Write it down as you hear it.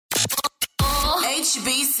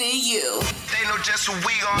HBCU. They know just who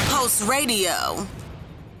we are. Post Radio.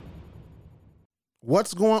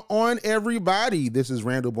 What's going on, everybody? This is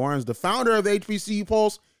Randall Barnes, the founder of HBCU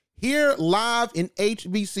Pulse, here live in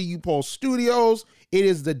HBCU Pulse Studios. It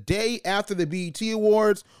is the day after the BET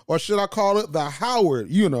Awards, or should I call it the Howard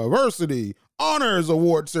University Honors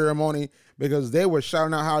Award ceremony, because they were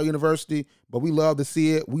shouting out Howard University, but we love to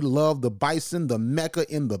see it. We love the Bison, the Mecca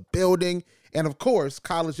in the building. And of course,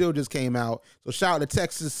 College Hill just came out. So shout out to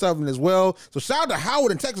Texas Southern as well. So shout out to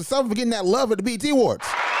Howard and Texas Southern for getting that love at the BET Awards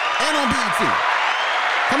and on BET.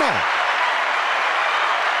 Come on.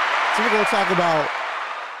 So we're going to talk about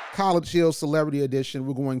College Hill Celebrity Edition.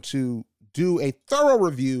 We're going to do a thorough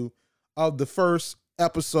review of the first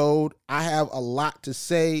episode. I have a lot to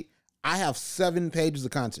say. I have 7 pages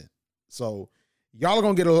of content. So y'all are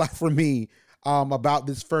going to get a lot from me about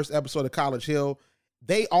this first episode of College Hill.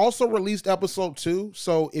 They also released episode 2.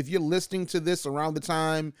 So if you're listening to this around the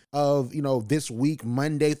time of, this week,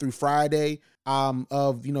 Monday through Friday,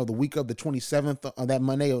 of, the week of the 27th of that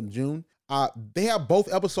Monday of June, they have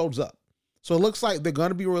both episodes up. So it looks like they're going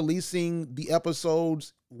to be releasing the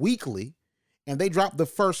episodes weekly, and they dropped the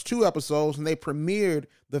first 2 episodes, and they premiered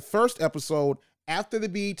the first episode after the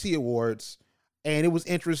BET Awards, and it was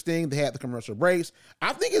interesting. They had the commercial breaks.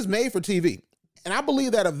 I think it's made for TV, and I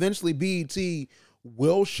believe that eventually BET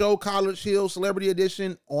will show College Hill Celebrity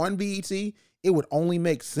Edition on BET. It would only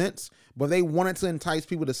make sense, but they wanted to entice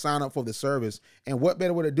people to sign up for the service. And what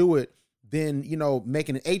better way to do it than,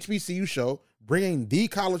 making an HBCU show, bringing the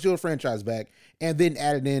College Hill franchise back, and then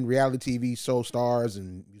adding in reality TV show stars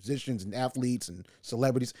and musicians and athletes and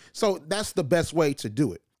celebrities. So that's the best way to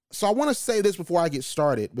do it. So I want to say this before I get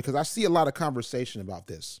started, because I see a lot of conversation about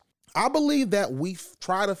this. I believe that we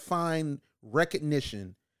try to find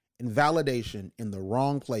recognition and validation in the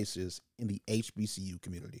wrong places in the HBCU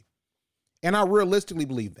community. And I realistically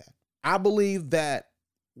believe that. I believe that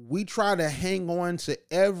we try to hang on to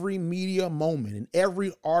every media moment and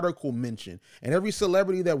every article mention and every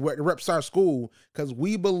celebrity that reps our school, because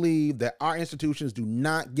we believe that our institutions do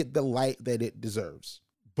not get the light that it deserves.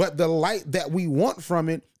 But the light that we want from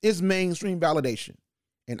it is mainstream validation.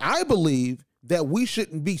 And I believe that we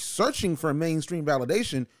shouldn't be searching for mainstream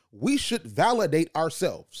validation. We should validate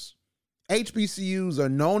ourselves. HBCUs are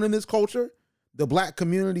known in this culture. The Black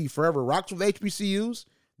community forever rocks with HBCUs.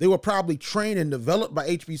 They were probably trained and developed by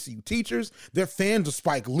HBCU teachers. They're fans of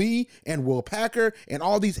Spike Lee and Will Packer and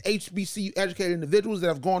all these HBCU educated individuals that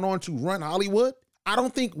have gone on to run Hollywood. I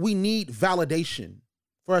don't think we need validation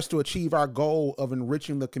for us to achieve our goal of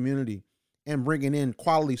enriching the community and bringing in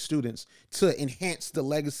quality students to enhance the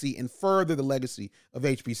legacy and further the legacy of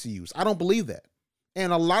HBCUs. I don't believe that.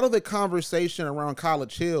 And a lot of the conversation around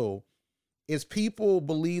College Hill is people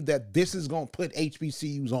believe that this is going to put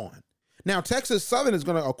HBCUs on. Now, Texas Southern is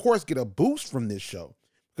going to, of course, get a boost from this show,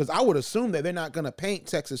 because I would assume that they're not going to paint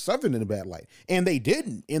Texas Southern in a bad light. And they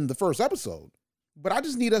didn't in the first episode. But I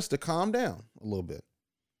just need us to calm down a little bit,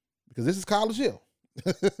 because this is College Hill.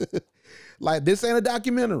 Like, this ain't a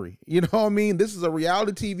documentary. You know what I mean? This is a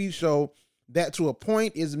reality TV show that to a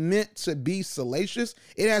point is meant to be salacious.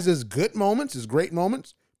 It has its good moments, its great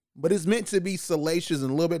moments, but it's meant to be salacious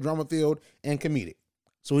and a little bit drama-filled and comedic.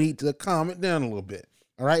 So we need to calm it down a little bit.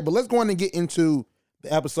 All right, but let's go on and get into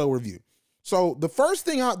the episode review. So the first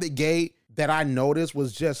thing out the gate that I noticed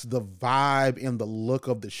was just the vibe and the look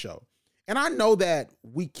of the show. And I know that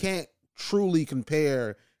we can't truly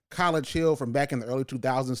compare College Hill from back in the early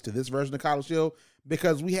 2000s to this version of College Hill,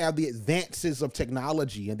 because we have the advances of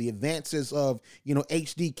technology and the advances of,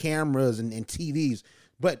 HD cameras and TVs.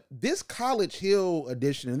 But this College Hill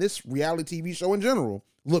edition and this reality TV show in general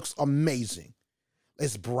looks amazing.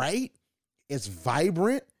 It's bright. It's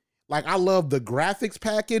vibrant. Like, I love the graphics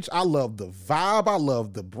package. I love the vibe. I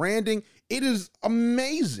love the branding. It is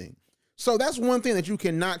amazing. So that's one thing that you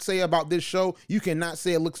cannot say about this show. You cannot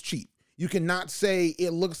say it looks cheap. You cannot say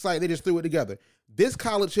it looks like they just threw it together. This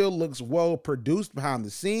College Hill looks well produced behind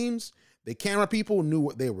the scenes. The camera people knew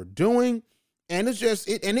what they were doing. And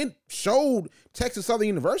it showed Texas Southern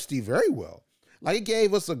University very well. Like, it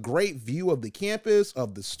gave us a great view of the campus,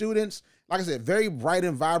 of the students. Like I said, very bright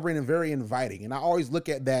and vibrant and very inviting. And I always look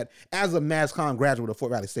at that as a Mass Comm graduate of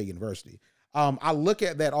Fort Valley State University. I look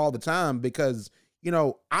at that all the time because,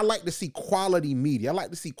 I like to see quality media. I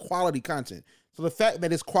like to see quality content. So the fact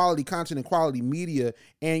that it's quality content and quality media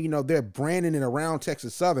and, they're branding it around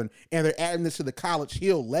Texas Southern and they're adding this to the College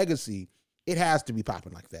Hill legacy, it has to be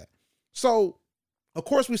popping like that. So, of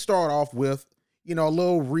course, we start off with, a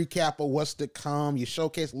little recap of what's to come. You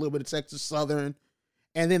showcase a little bit of Texas Southern.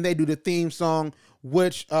 And then they do the theme song,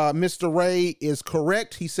 which Mr. Ray is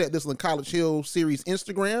correct. He said this on the College Hill series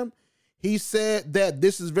Instagram. He said that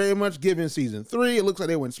this is very much given season 3. It looks like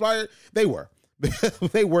they were inspired. They were.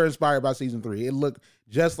 They were inspired by season 3. It looked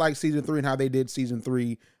just like season 3 and how they did season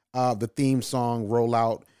 3, the theme song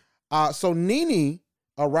rollout. So Nene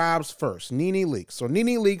arrives first. Nene Leakes. So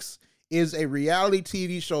Nene Leakes is a reality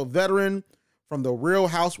TV show veteran from the Real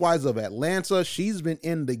Housewives of Atlanta. She's been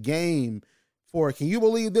in the game for, can you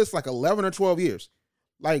believe this, like 11 or 12 years.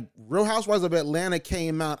 Like, Real Housewives of Atlanta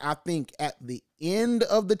came out, I think, at the end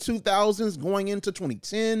of the 2000s, going into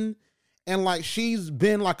 2010. And, like, she's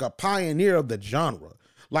been like a pioneer of the genre.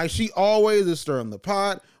 Like, she always is stirring the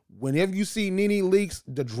pot. Whenever you see Nene Leakes,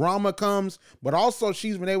 the drama comes. But also,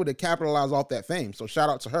 she's been able to capitalize off that fame. So, shout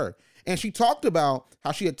out to her. And she talked about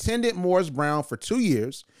how she attended Morris Brown for 2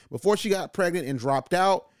 years before she got pregnant and dropped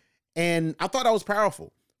out. And I thought that was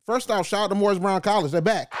powerful. First off, shout out to Morris Brown College. They're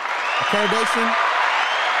back. Accreditation.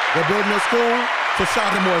 They're building their school. So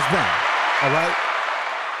shout out to Morris Brown. All right.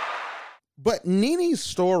 But Nene's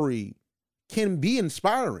story can be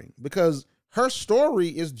inspiring because her story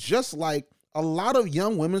is just like a lot of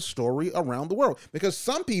young women's story around the world. Because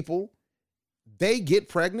some people, they get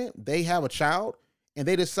pregnant, they have a child, and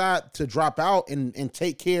they decide to drop out and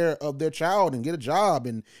take care of their child and get a job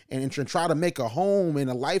and try to make a home and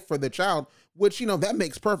a life for their child, which, you know, that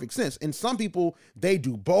makes perfect sense. And some people, they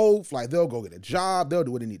do both. Like, they'll go get a job, they'll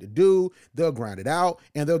do what they need to do, they'll grind it out,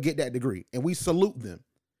 and they'll get that degree. And we salute them.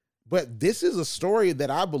 But this is a story that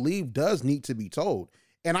I believe does need to be told.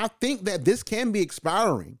 And I think that this can be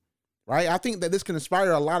inspiring, right? I think that this can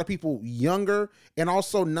inspire a lot of people younger and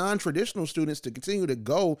also non-traditional students to continue to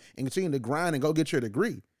go and continue to grind and go get your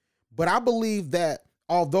degree. But I believe that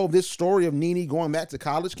although this story of Nene going back to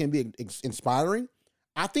college can be inspiring,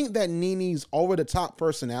 I think that Nene's over-the-top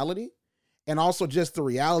personality and also just the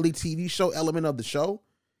reality TV show element of the show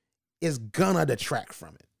is gonna detract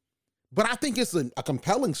from it. But I think it's a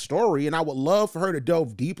compelling story, and I would love for her to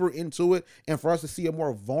delve deeper into it and for us to see a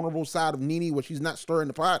more vulnerable side of Nene where she's not stirring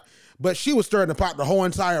the pot. But she was stirring the pot the whole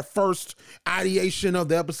entire first ideation of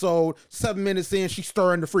the episode. 7 minutes in, she's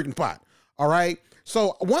stirring the freaking pot. All right?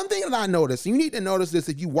 So one thing that I noticed, and you need to notice this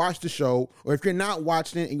if you watch the show or if you're not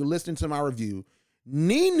watching it and you're listening to my review,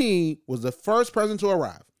 Nene was the first person to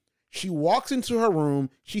arrive. She walks into her room,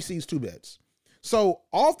 she sees 2 beds. So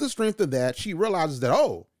off the strength of that, she realizes that,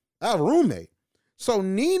 oh, I have a roommate. So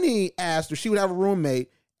Nene asked if she would have a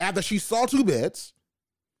roommate after she saw 2 beds.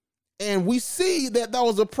 And we see that that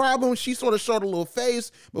was a problem. She sort of showed a little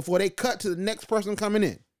face before they cut to the next person coming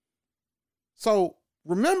in. So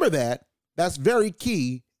remember that. That's very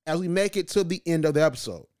key as we make it to the end of the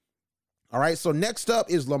episode. All right. So next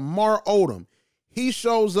up is Lamar Odom. He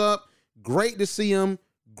shows up. Great to see him.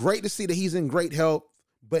 Great to see that he's in great health.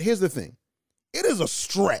 But here's the thing. It is a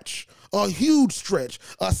stretch, a huge stretch,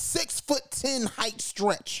 a 6'10" height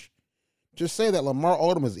stretch. Just say that Lamar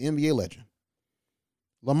Odom is an NBA legend.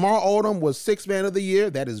 Lamar Odom was 6th Man of the Year.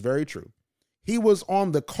 That is very true. He was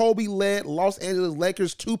on the Kobe-led Los Angeles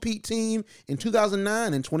Lakers 2-peat team in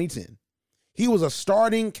 2009 and 2010. He was a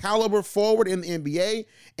starting caliber forward in the NBA,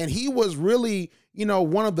 and he was really, you know,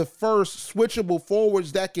 one of the first switchable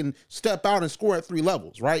forwards that can step out and score at 3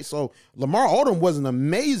 levels, right? So Lamar Odom was an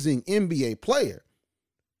amazing NBA player,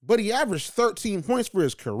 but he averaged 13 points for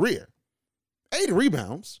his career, 8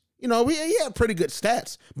 rebounds. You know, he had pretty good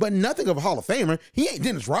stats, but nothing of a Hall of Famer. He ain't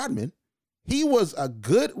Dennis Rodman. He was a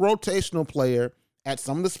good rotational player at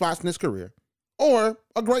some of the spots in his career, or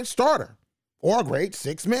a great starter, or a great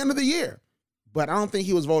 6th Man of the Year. But I don't think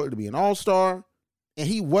he was voted to be an all-star, and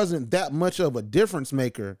he wasn't that much of a difference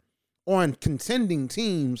maker on contending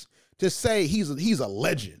teams to say he's a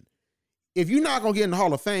legend. If you're not going to get in the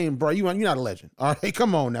Hall of Fame, bro, you're not a legend. All right,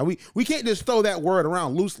 come on now. We can't just throw that word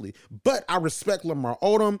around loosely. But I respect Lamar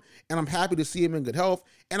Odom, and I'm happy to see him in good health,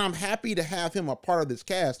 and I'm happy to have him a part of this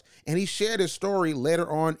cast. And he shared his story later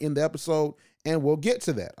on in the episode, and we'll get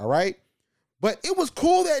to that, all right? But it was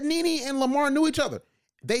cool that Nene and Lamar knew each other.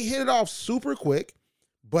 They hit it off super quick,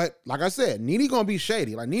 but like I said, Nene gonna be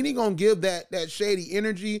shady. Like, Nene gonna give that shady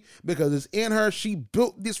energy because it's in her. She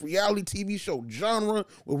built this reality TV show genre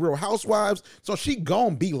with Real Housewives, so she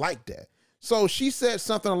gonna be like that. So she said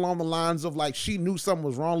something along the lines of, like, she knew something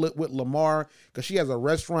was wrong with Lamar because she has a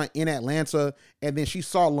restaurant in Atlanta, and then she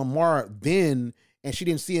saw Lamar then, and she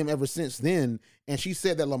didn't see him ever since then, and she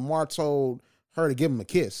said that Lamar told her to give him a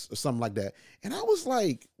kiss or something like that. And I was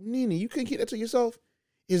like, Nene, you couldn't keep that to yourself?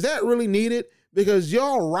 Is that really needed? Because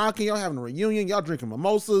y'all rocking, y'all having a reunion, y'all drinking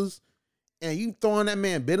mimosas, and you throwing that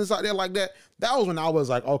man business out there like that. That was when I was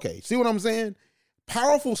like, okay, see what I'm saying?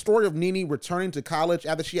 Powerful story of Nene returning to college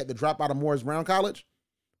after she had to drop out of Morris Brown College.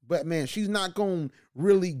 But man, she's not going to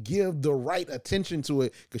really give the right attention to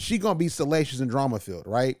it because she's going to be salacious and drama filled,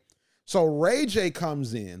 right? So Ray J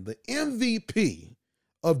comes in, the MVP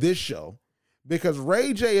of this show, because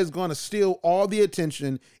Ray J is going to steal all the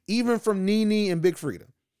attention, even from Nene and Big Freedia.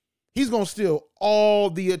 He's going to steal all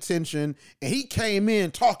the attention. And he came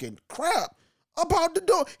in talking crap about the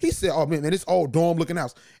dorm. He said, oh man, this old dorm looking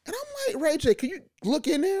house. And I'm like, Ray J, can you look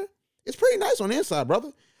in there? It's pretty nice on the inside,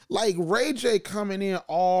 brother. Like Ray J coming in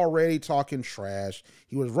already talking trash.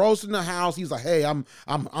 He was roasting the house. He's like, hey, I'm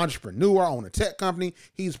an entrepreneur. I own a tech company.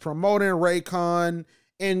 He's promoting Raycon.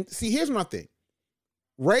 And see, here's my thing.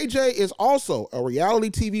 Ray J is also a reality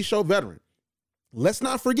TV show veteran. Let's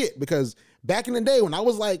not forget, because back in the day when I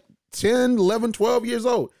was like 10, 11, 12 years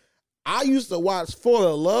old, I used to watch For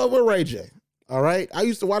the Love of Ray J. All right? I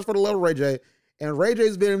used to watch For the Love of Ray J. And Ray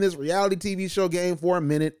J's been in this reality TV show game for a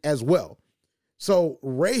minute as well. So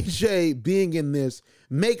Ray J being in this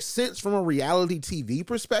makes sense from a reality TV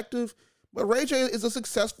perspective, but Ray J is a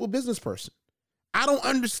successful business person. I don't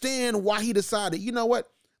understand why he decided, you know what?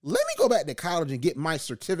 Let me go back to college and get my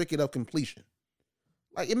certificate of completion.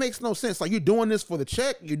 Like, it makes no sense. Like, you're doing this for the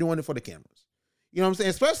check, you're doing it for the cameras. You know what I'm saying?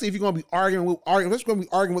 Especially if you're going to be arguing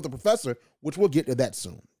with the professor, which we'll get to that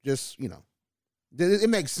soon. Just, you know, it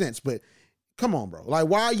makes sense, but come on, bro. Like,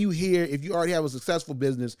 why are you here if you already have a successful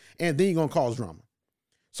business and then you're going to cause drama?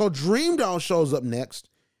 So Dream Doll shows up next.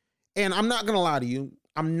 And I'm not going to lie to you.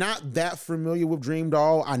 I'm not that familiar with Dream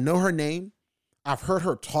Doll. I know her name. I've heard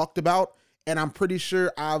her talked about. And I'm pretty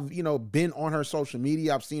sure I've, you know, been on her social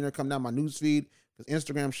media. I've seen her come down my newsfeed because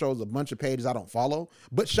Instagram shows a bunch of pages I don't follow.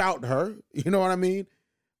 But shout to her. You know what I mean?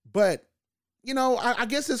 But, you know, I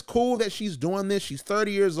guess it's cool that she's doing this. She's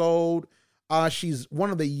 30 years old. She's one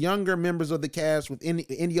of the younger members of the cast, with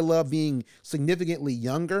India Love being significantly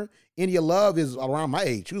younger. India Love is around my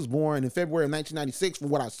age. She was born in February of 1996 from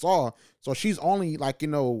what I saw. So she's only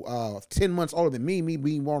 10 months older than me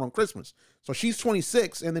being born on Christmas. So she's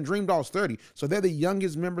 26 and then Dream Doll's 30. So they're the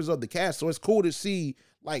youngest members of the cast. So it's cool to see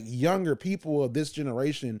like younger people of this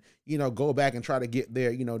generation, you know, go back and try to get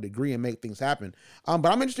their, you know, degree and make things happen. But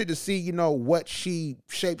I'm interested to see, you know, what she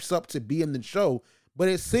shapes up to be in the show. But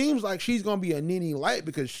it seems like she's going to be a Nene Light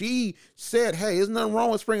because she said, hey, there's nothing wrong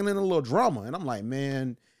with sprinkling in a little drama. And I'm like,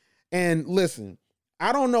 man. And listen,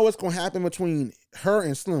 I don't know what's going to happen between her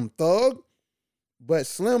and Slim Thug, but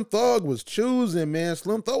Slim Thug was choosing, man.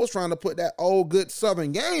 Slim Thug was trying to put that old good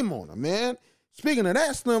Southern game on her, man. Speaking of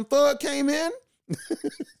that, Slim Thug came in.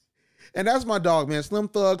 And that's my dog, man. Slim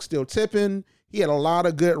Thug still tipping. He had a lot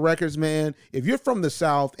of good records, man. If you're from the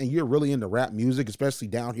South and you're really into rap music, especially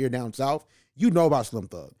down here, down South, you know about Slim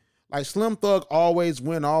Thug. Like, Slim Thug always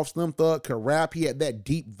went off. Slim Thug could rap. He had that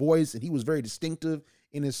deep voice, and he was very distinctive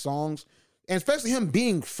in his songs. And especially him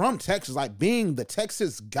being from Texas, like being the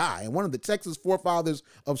Texas guy and one of the Texas forefathers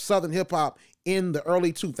of Southern hip hop in the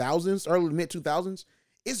early 2000s, early to mid 2000s.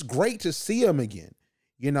 It's great to see him again,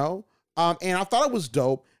 you know? And I thought it was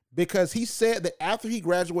dope because he said that after he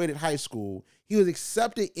graduated high school, he was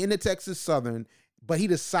accepted into Texas Southern, but he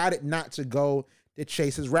decided not to go to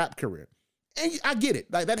chase his rap career. And I get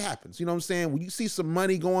it. Like, that happens. You know what I'm saying? When you see some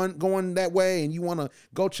money going that way and you want to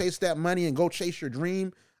go chase that money and go chase your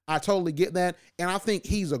dream, I totally get that. And I think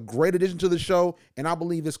he's a great addition to the show. And I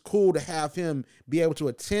believe it's cool to have him be able to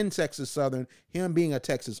attend Texas Southern, him being a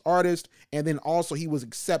Texas artist. And then also he was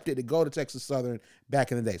accepted to go to Texas Southern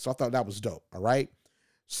back in the day. So I thought that was dope. All right.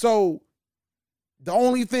 So the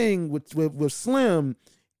only thing with Slim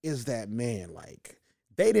is that, man, like,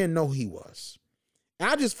 they didn't know who he was. And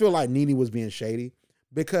I just feel like Nene was being shady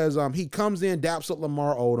because he comes in, daps up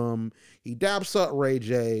Lamar Odom, he daps up Ray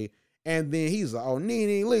J, and then he's like, oh,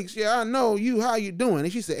 Nene Leakes, yeah, I know you, how you doing?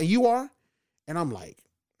 And she said, and you are? And I'm like,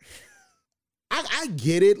 I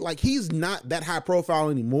get it. Like, he's not that high profile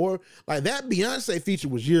anymore. Like, that Beyonce feature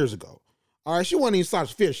was years ago. All right, she wasn't even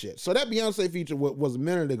such fish yet. So that Beyonce feature was a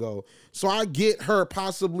minute ago. So I get her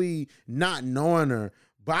possibly not knowing her,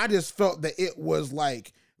 but I just felt that it was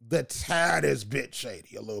like the taddest bit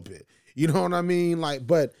shady a little bit. You know what I mean? Like,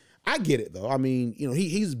 but I get it though. I mean, you know,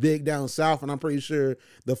 he's big down south, and I'm pretty sure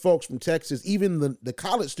the folks from Texas, even the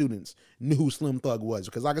college students, knew who Slim Thug was.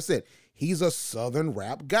 Because like I said, he's a Southern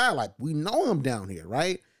rap guy. Like, we know him down here,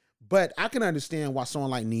 right? But I can understand why someone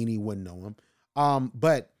like Nene wouldn't know him.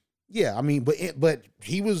 But yeah, I mean, but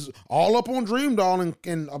he was all up on Dream Doll,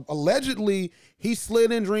 and allegedly he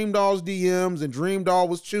slid in Dream Doll's DMs, and Dream Doll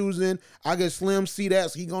was choosing. I guess Slim see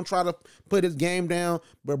that, so he gonna try to put his game down.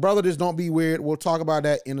 But brother, just don't be weird. We'll talk about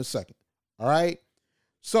that in a second. All right.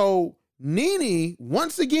 So Nene,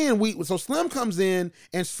 once again, so Slim comes in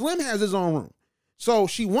and Slim has his own room. So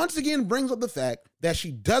she once again brings up the fact that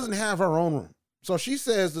she doesn't have her own room. So she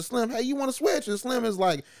says to Slim, hey, you want to switch? And Slim is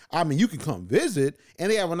like, I mean, you can come visit.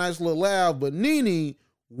 And they have a nice little laugh, but Nene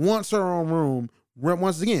wants her own room.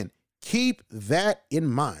 Once again, keep that in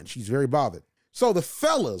mind. She's very bothered. So the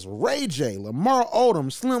fellas, Ray J, Lamar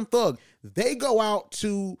Odom, Slim Thug, they go out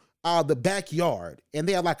to the backyard, and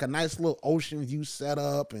they have like a nice little ocean view set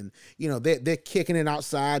up, and they're kicking it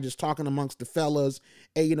outside, just talking amongst the fellas,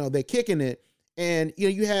 and they're kicking it, and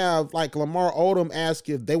you have like Lamar Odom ask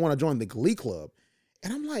if they want to join the Glee Club,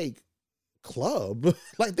 and I'm like, club?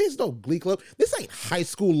 Like, there's no Glee Club. This ain't high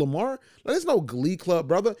school, Lamar. Like, there's no Glee Club,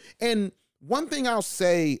 brother. And one thing I'll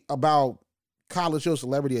say about College Show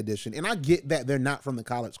Celebrity Edition, and I get that they're not from the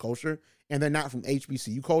college culture and they're not from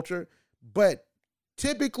HBCU culture, but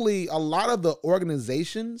typically a lot of the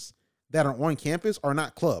organizations that are on campus are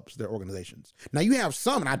not clubs, they're organizations. Now you have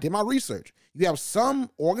some, and I did my research, you have some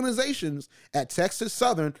organizations at Texas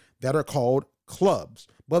Southern that are called clubs,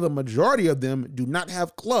 but the majority of them do not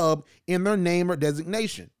have club in their name or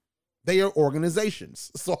designation. They are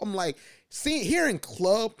organizations. So I'm like, hearing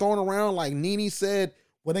club thrown around, like Nene said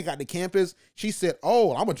when they got to campus, she said,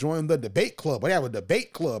 oh, I'm gonna join the debate club. They have a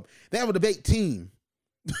debate club. They have a debate team.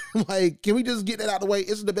 Like, can we just get that out of the way?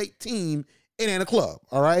 It's a debate team. It ain't a club,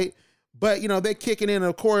 all right? But, they're kicking in. And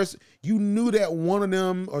of course, you knew that one of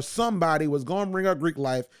them or somebody was going to bring up Greek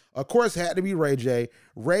life. Of course, it had to be Ray J.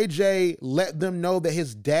 Ray J let them know that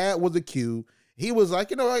his dad was a Q. He was like,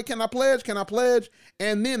 hey, can I pledge? Can I pledge?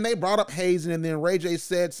 And then they brought up hazing, and then Ray J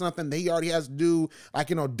said something that he already has to do, like,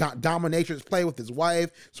 dominatrix play with his wife,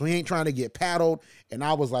 so he ain't trying to get paddled. And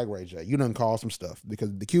I was like, Ray J, you done call some stuff,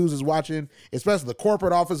 because the Q's is watching, especially the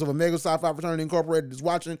corporate office of Omega Psi Phi Fraternity Incorporated is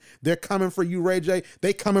watching. They're coming for you, Ray J.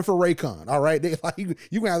 They coming for Raycon, all right? They like,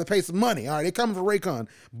 you're going to have to pay some money, all right? They coming for Raycon.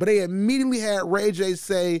 But they immediately had Ray J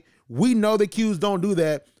say, we know the Q's don't do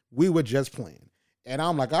that. We were just playing. And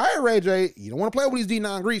I'm like, all right, Ray J, you don't want to play with these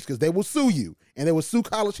D9 Greeks because they will sue you. And they will sue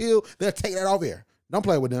College Hill. They'll take that off air. Don't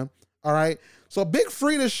play with them. All right. So Big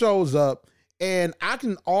Frida shows up, and I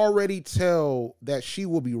can already tell that she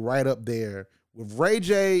will be right up there with Ray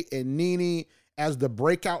J and Nene as the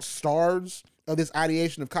breakout stars of this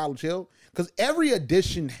ideation of College Hill, because every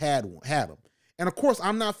edition had them. And of course,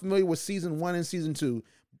 I'm not familiar with season 1 and season 2,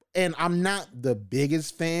 and I'm not the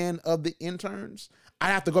biggest fan of the interns. I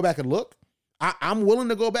have to go back and look. I'm willing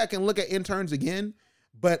to go back and look at interns again,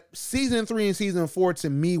 but season 3 and season 4 to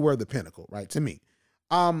me were the pinnacle, right? To me.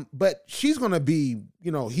 But she's going to be,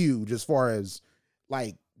 huge as far as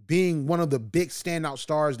like being one of the big standout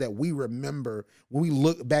stars that we remember when we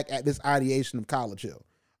look back at this ideation of College Hill.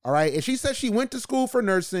 All right. And she said she went to school for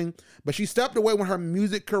nursing, but she stepped away when her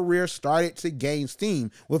music career started to gain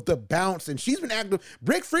steam with the bounce. And she's been active.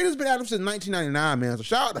 Big Frida's been active since 1999, man. So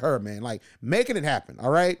shout out to her, man. Like, making it happen.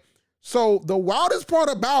 All right. So the wildest part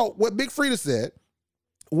about what Big Frida said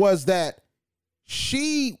was that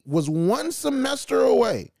she was one semester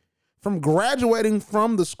away from graduating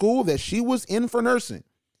from the school that she was in for nursing,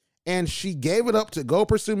 and she gave it up to go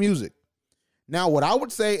pursue music. Now, what I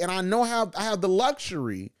would say, and I know how I have the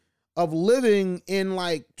luxury of living in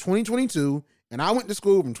like 2022, and I went to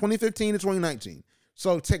school from 2015 to 2019.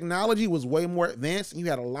 So technology was way more advanced, and you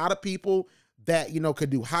had a lot of people that,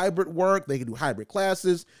 could do hybrid work. They could do hybrid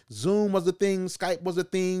classes. Zoom was a thing. Skype was a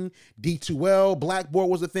thing. D2L,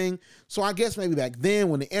 Blackboard was a thing. So I guess maybe back then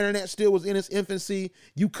when the internet still was in its infancy,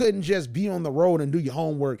 you couldn't just be on the road and do your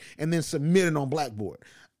homework and then submit it on Blackboard.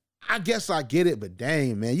 I guess I get it, but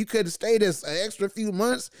dang, man, you could have stayed an extra few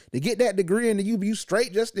months to get that degree and then you be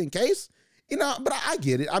straight just in case. But I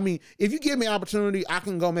get it. I mean, if you give me an opportunity, I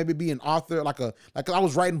can go maybe be an author, like I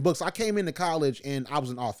was writing books. I came into college and I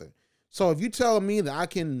was an author. So if you tell me that I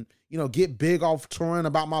can, get big off touring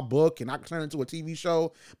about my book and I can turn it into a TV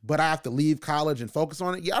show, but I have to leave college and focus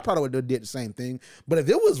on it, yeah, I probably would have did the same thing. But if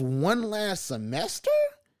it was one last semester,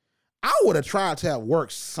 I would have tried to have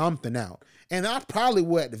worked something out. And I probably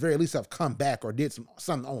would at the very least have come back or did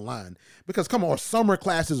something online, because come on, or summer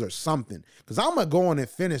classes or something. Because I'm gonna go on and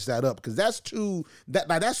finish that up, because that's too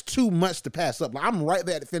much to pass up. Like, I'm right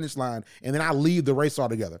there at the finish line, and then I leave the race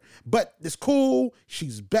altogether. But it's cool.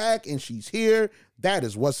 She's back and she's here. That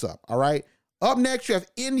is what's up. All right. Up next, you have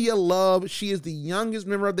India Love. She is the youngest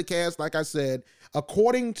member of the cast, like I said,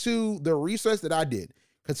 according to the research that I did,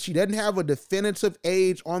 because she doesn't have a definitive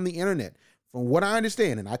age on the internet. From what I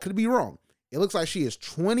understand, and I could be wrong, It looks like she is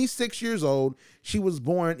 26 years old. She was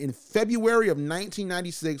born in February of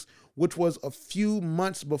 1996, which was a few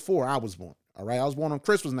months before I was born. All right. I was born on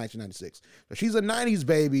Christmas 1996. So she's a 90s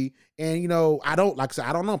baby. And, you know, I don't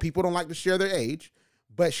know. People don't like to share their age,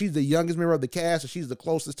 but she's the youngest member of the cast and she's the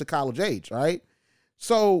closest to college age. Right.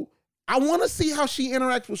 So I want to see how she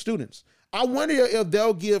interacts with students. I wonder if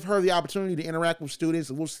they'll give her the opportunity to interact with students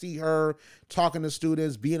and we'll see her talking to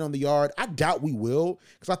students, being on the yard. I doubt we will,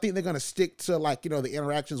 because I think they're going to stick to, like, you know, the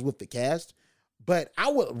interactions with the cast. But I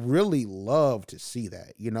would really love to see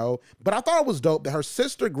that, you know. But I thought it was dope that her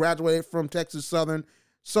sister graduated from Texas Southern,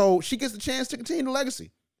 so she gets the chance to continue the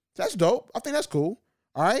legacy. That's dope. I think that's cool.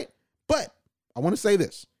 All right. But I want to say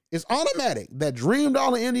this. It's automatic that Dream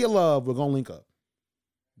Doll and India Love were going to link up.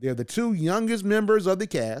 They're the two youngest members of the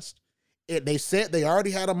cast. They said they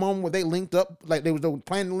already had a moment where they linked up, like they were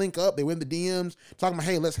planning to link up. They were in the DMs talking about,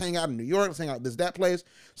 hey, let's hang out in New York. Let's hang out at that place.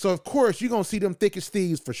 So, of course, you're going to see them thick as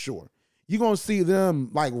thieves for sure. You're going to see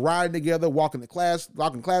them like riding together, walking class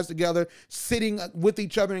together, sitting with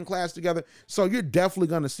each other in class together. So you're definitely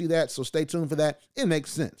going to see that. So stay tuned for that. It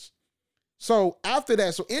makes sense. So after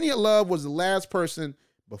that, so India Love was the last person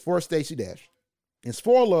before Stacey Dash. And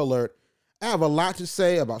spoiler alert, I have a lot to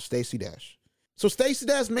say about Stacey Dash. So Stacey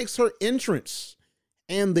Dash makes her entrance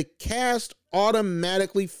and the cast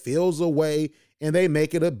automatically feels away and they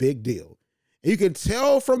make it a big deal. And you can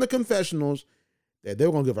tell from the confessionals that they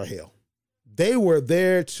were going to give her hell. They were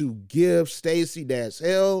there to give Stacey Dash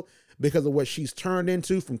hell because of what she's turned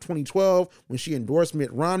into from 2012 when she endorsed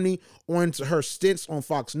Mitt Romney on to her stints on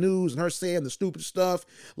Fox News and her saying the stupid stuff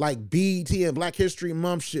like BET and Black History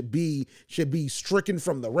Month should be stricken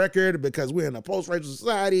from the record because we're in a post-racial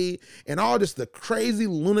society, and all this the crazy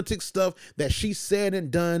lunatic stuff that she said and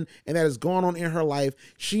done and that has gone on in her life.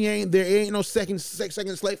 She ain't there. It ain't no second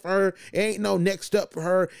slate for her. It ain't no next up for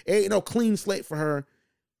her. It ain't no clean slate for her.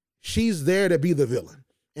 She's there to be the villain.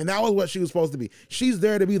 And that was what she was supposed to be. She's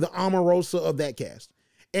there to be the Omarosa of that cast.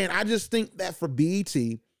 And I just think that for BET,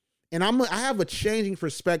 and I have a changing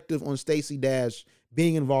perspective on Stacey Dash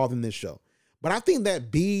being involved in this show. But I think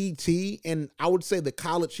that BET, and I would say the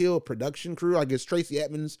College Hill production crew, I guess Tracy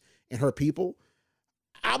Edmonds and her people,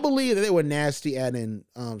 I believe that they were nasty adding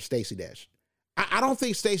Stacey Dash. I don't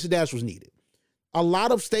think Stacey Dash was needed. A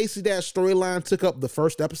lot of Stacey Dash storyline took up the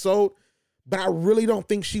first episode, but I really don't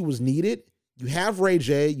think she was needed. You have Ray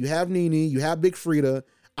J, you have Nene, you have Big Frida.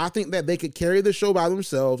 I think that they could carry the show by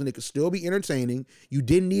themselves and it could still be entertaining. You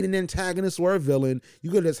didn't need an antagonist or a villain.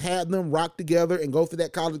 You could have just had them rock together and go through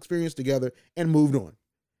that college experience together and moved on.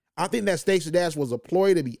 I think that Stacey Dash was a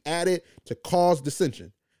ploy to be added to cause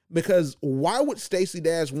dissension. Because why would Stacey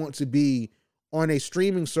Dash want to be on a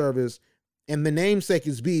streaming service and the namesake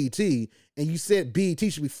is BET and you said BET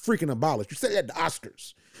should be freaking abolished? You said that at the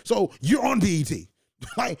Oscars. So you're on BET.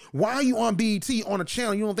 Like, why are you on BET on a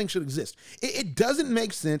channel you don't think should exist? It doesn't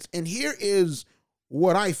make sense. And here is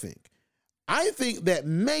what I think. I think that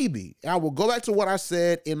maybe, I will go back to what I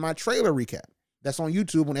said in my trailer recap that's on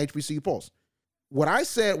YouTube on HBCU Pulse. What I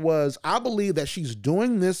said was, I believe that she's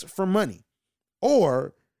doing this for money,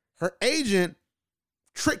 or her agent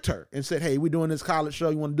tricked her and said, hey, we're doing this college show.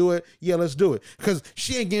 You want to do it? Yeah, let's do it. Because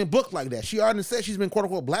she ain't getting booked like that. She already said she's been quote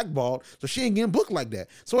unquote blackballed, so she ain't getting booked like that.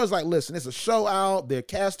 So it's like, listen, it's a show out. They're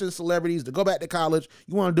casting celebrities to go back to college.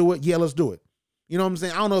 You want to do it? Yeah, let's do it. You know what I'm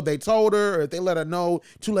saying? I don't know if they told her or if they let her know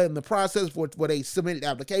too late in the process for they submitted the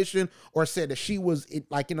application or said that she was she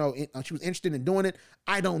was interested in doing it.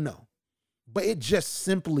 I don't know. But it just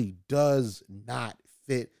simply does not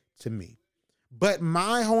fit to me. But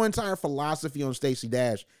my whole entire philosophy on Stacey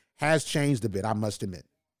Dash has changed a bit, I must admit.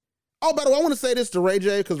 Oh, by the way, I want to say this to Ray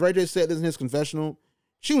J, because Ray J said this in his confessional.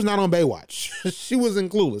 She was not on Baywatch. She was in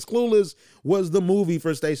Clueless. Clueless was the movie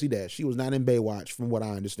for Stacey Dash. She was not in Baywatch, from what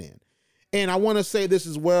I understand. And I want to say this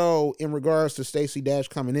as well in regards to Stacey Dash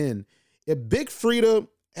coming in. If Big Frida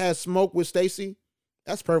has smoke with Stacey,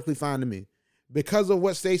 that's perfectly fine to me, because of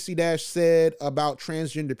what Stacey Dash said about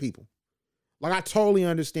transgender people. Like, I totally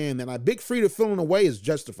understand that. Like, Big Frida feeling away is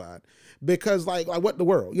justified because, like what the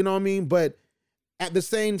world, you know what I mean? But at the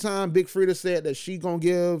same time, Big Frida said that she gonna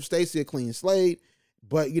give Stacey a clean slate,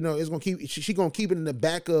 but it's gonna she gonna keep it in the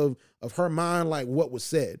back of her mind, like what was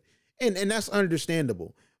said, and that's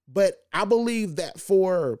understandable. But I believe that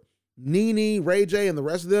for Nene, Ray J, and the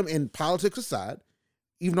rest of them, and politics aside,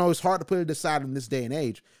 even though it's hard to put it aside in this day and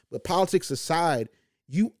age, but politics aside,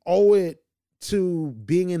 you owe it to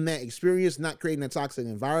being in that experience, not creating a toxic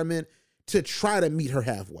environment, to try to meet her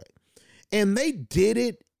halfway. And they did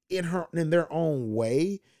it in their own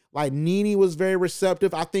way. Like, Nene was very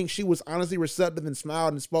receptive. I think she was honestly receptive and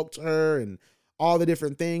smiled and spoke to her and all the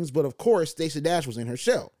different things. But of course, Stacey Dash was in her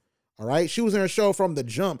shell. All right. She was in her show from the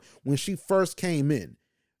jump when she first came in.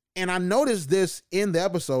 And I noticed this in the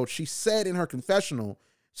episode. She said in her confessional,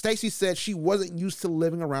 Stacey said she wasn't used to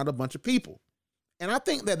living around a bunch of people. And I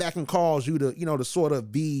think that can cause you to, to sort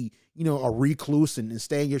of be, a recluse and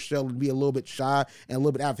stay in your shell and be a little bit shy and a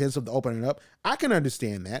little bit apprehensive to open it up. I can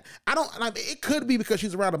understand that. It could be because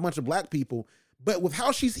she's around a bunch of black people, but with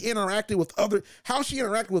how she's interacted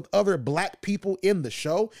with other black people in the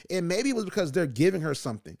show, and maybe it was because they're giving her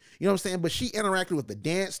something, you know what I'm saying? But she interacted with the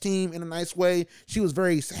dance team in a nice way. She was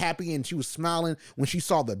very happy and she was smiling when she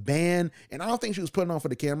saw the band. And I don't think she was putting on for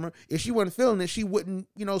the camera. If she wasn't feeling it, she wouldn't,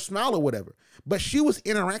 smile or whatever. But she was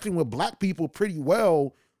interacting with black people pretty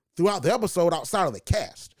well throughout the episode outside of the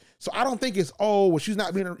cast. So I don't think it's,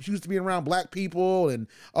 she used to be around black people and,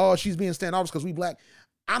 she's being standoffish because we black.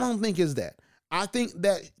 I don't think it's that. I think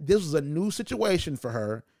that this was a new situation for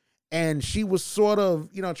her, and she was sort of,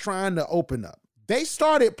 trying to open up. They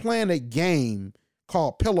started playing a game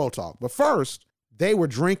called Pillow Talk, but first they were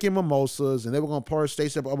drinking mimosas, and they were going to pour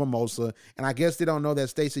Stacey up a mimosa, and I guess they don't know that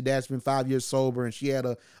Stacey Dash been 5 years sober, and she had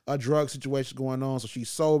a drug situation going on, so she's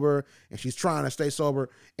sober, and she's trying to stay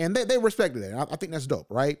sober, and they respected it. I think that's dope,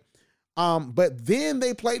 right? But then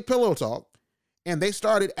they played Pillow Talk, and they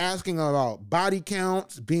started asking about body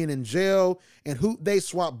counts, being in jail, and who they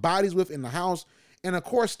swapped bodies with in the house. And of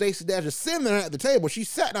course, Stacey Dash is sitting there at the table. She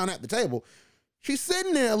sat down at the table. She's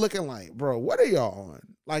sitting there looking like, bro, what are y'all on?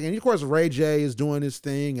 Like, and of course, Ray J is doing his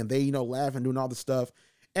thing, and they, laughing, doing all the stuff.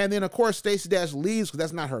 And then, of course, Stacey Dash leaves because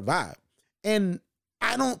that's not her vibe. And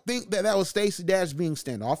I don't think that was Stacey Dash being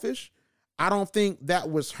standoffish. I don't think that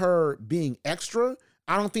was her being extra.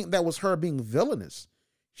 I don't think that was her being villainous.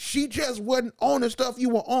 She just wasn't on the stuff you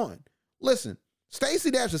were on. Listen, Stacey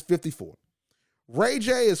Dash is 54. Ray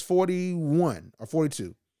J is 41 or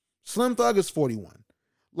 42. Slim Thug is 41.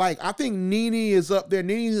 Like, I think Nene is up there.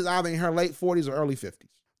 Nene is either in her late 40s or early 50s.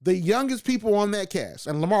 The youngest people on that cast,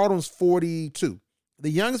 and Lamar Odom's 42. The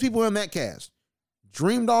youngest people in that cast,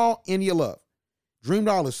 Dream Doll, India Love. Dream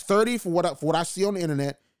Doll is 30 for what I see on the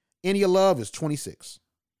internet. India Love is 26.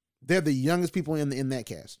 They're the youngest people in that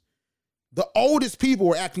cast. The oldest people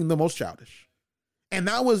were acting the most childish. And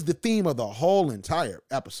that was the theme of the whole entire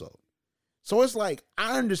episode. So it's like,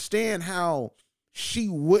 I understand how she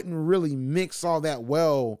wouldn't really mix all that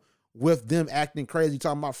well with them acting crazy,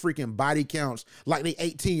 talking about freaking body counts like they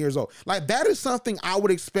 18 years old. Like, that is something I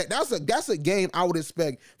would expect. That's a game I would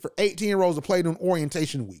expect for 18-year-olds to play during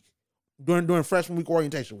orientation week. During freshman week,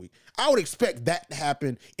 orientation week. I would expect that to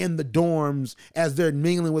happen in the dorms as they're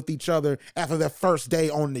mingling with each other after their first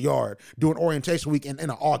day on the yard during orientation week in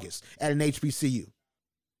August at an HBCU.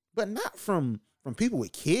 But not from people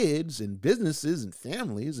with kids and businesses and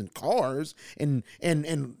families and cars and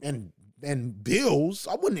bills.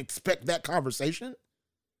 I wouldn't expect that conversation.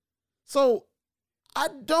 So I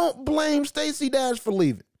don't blame Stacey Dash for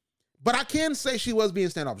leaving. But I can say she was being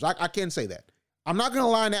standoffish. I can say that. I'm not going to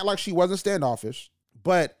lie and act like she wasn't standoffish,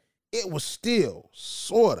 but it was still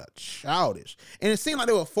sort of childish. And it seemed like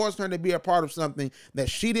they were forcing her to be a part of something that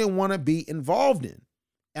she didn't want to be involved in.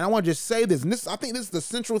 And I want to just say this, and I think this is the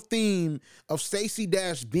central theme of Stacey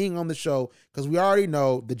Dash being on the show, because we already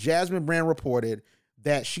know the Jasmine Brand reported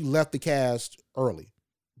that she left the cast early.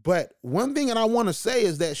 But one thing that I want to say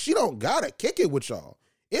is that she don't got to kick it with y'all.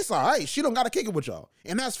 It's all right. She don't got to kick it with y'all.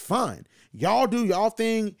 And that's fine. Y'all do y'all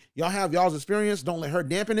thing. Y'all have y'all's experience. Don't let her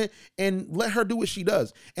dampen it and let her do what she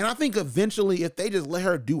does. And I think eventually if they just let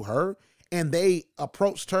her do her and they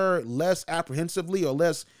approached her less apprehensively or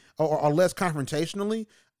less confrontationally,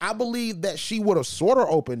 I believe that she would have sort of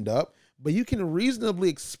opened up. But you can reasonably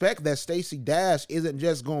expect that Stacey Dash isn't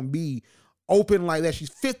just going to be open like that. She's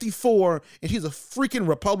 54 and she's a freaking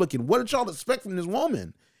Republican. What did y'all expect from this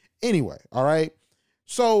woman? Anyway, all right.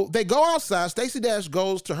 So they go outside. Stacey Dash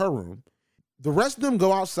goes to her room. The rest of them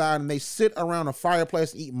go outside and they sit around a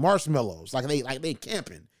fireplace and eat marshmallows like they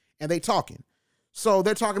camping and they talking. So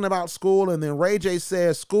they're talking about school, and then Ray J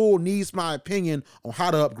says school needs my opinion on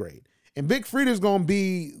how to upgrade. And Big Frida's gonna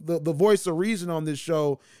be the voice of reason on this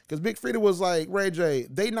show, because Big Frida was like, Ray J,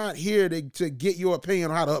 they not here to get your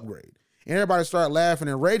opinion on how to upgrade. And everybody started laughing,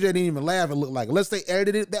 and Ray J didn't even laugh. It looked like, unless they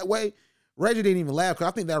edited it that way, Ray J didn't even laugh,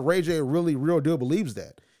 because I think that Ray J really real deal believes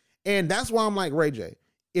that. And that's why I'm like, Ray J,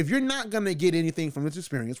 if you're not going to get anything from this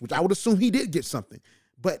experience, which I would assume he did get something,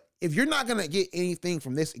 but if you're not going to get anything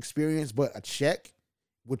from this experience but a check,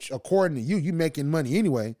 which according to you making money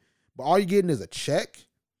anyway, but all you're getting is a check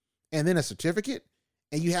and then a certificate,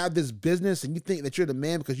 and you have this business and you think that you're the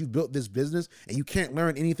man because you built this business and you can't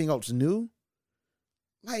learn anything else new,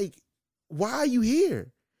 like, why are you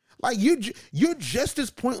here? Like you're just as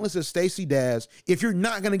pointless as Stacey Daz if you're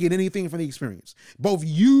not going to get anything from the experience. Both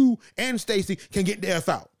you and Stacey can get the F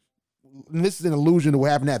out. And this is an allusion to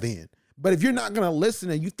what happened at the end. But if you're not going to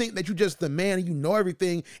listen and you think that you're just the man and you know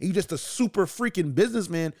everything and you're just a super freaking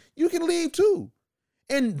businessman, you can leave too.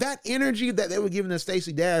 And that energy that they were giving to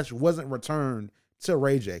Stacey Dash wasn't returned to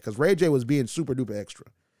Ray J, because Ray J was being super duper extra.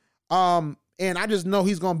 And I just know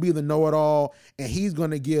he's going to be the know-it-all, and he's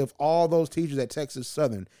going to give all those teachers at Texas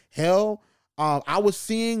Southern hell. I was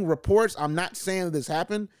seeing reports. I'm not saying that this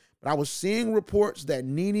happened, but I was seeing reports that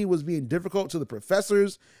Nene was being difficult to the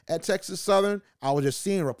professors at Texas Southern. I was just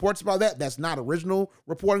seeing reports about that. That's not original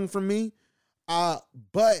reporting from me.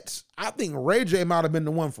 But I think Ray J might have been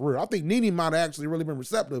the one for real. I think Nene might have actually really been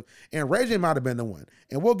receptive, and Ray J might have been the one.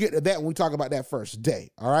 And we'll get to that when we talk about that first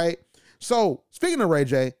day. All right. So speaking of Ray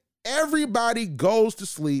J, everybody goes to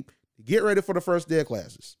sleep to get ready for the first day of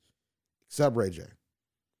classes, except Ray J.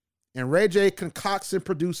 And Ray J concocts and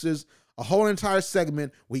produces a whole entire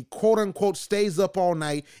segment where he quote unquote stays up all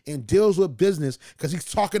night and deals with business because he's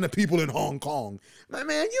talking to people in Hong Kong. Like,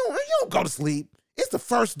 man, you don't go to sleep. It's the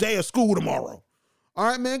first day of school tomorrow. All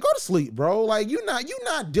right, man, go to sleep, bro. Like, you're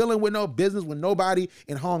not dealing with no business with nobody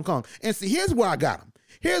in Hong Kong. And see, here's where I got him.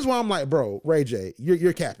 Here's why I'm like, bro, Ray J,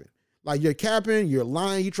 you're capping. Like, you're capping, you're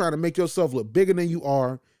lying, you're trying to make yourself look bigger than you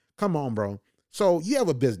are. Come on, bro. So you have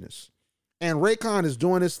a business, and Raycon is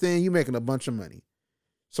doing this thing. You're making a bunch of money.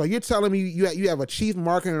 So you're telling me you have a chief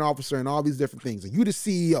marketing officer and all these different things, and you the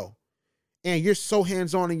CEO, and you're so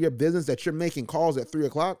hands-on in your business that you're making calls at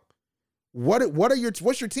 3:00.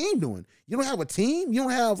 What's your team doing? You don't have a team? You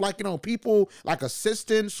don't have people like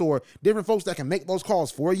assistants or different folks that can make those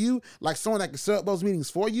calls for you, like someone that can set up those meetings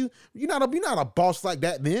for you? You're not a boss like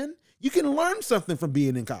that, man. You can learn something from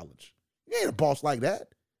being in college. You ain't a boss like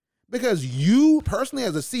that. Because you personally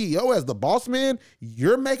as a CEO, as the boss man,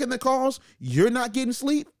 you're making the calls, you're not getting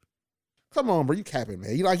sleep. Come on, bro, you capping,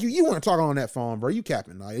 man. You want to talk on that phone, bro. You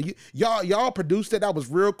capping. Like, y'all produced it. That was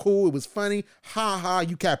real cool. It was funny. Ha ha,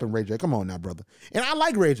 you capping, Ray J. Come on now, brother. And I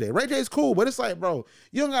like Ray J. Ray J is cool, but it's like, bro,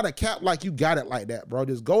 you don't got to cap like you got it like that, bro.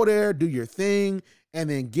 Just go there, do your thing, and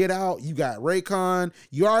then get out. You got Raycon.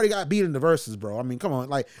 You already got beat in the verses, bro. I mean, come on.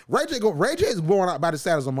 Like, Ray J is born out by the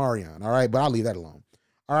status of Marion, all right? But I'll leave that alone.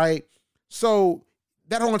 All right? So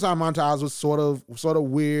that whole time montage was sort of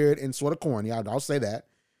weird and sort of corny. I'll say that.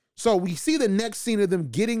 So we see the next scene of them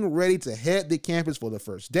getting ready to head the campus for the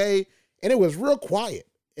first day, and it was real quiet,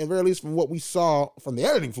 at very least from what we saw from the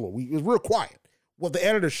editing floor. It was real quiet, what the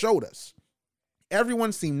editor showed us.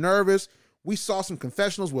 Everyone seemed nervous. We saw some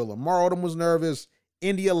confessionals where Lamar Odom was nervous,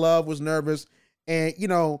 India Love was nervous, and,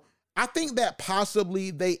 I think that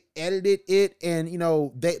possibly they edited it and,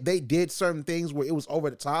 they did certain things where it was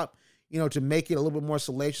over the top, to make it a little bit more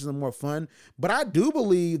salacious and more fun. But I do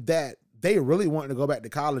believe that they really wanted to go back to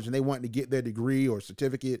college and they wanted to get their degree or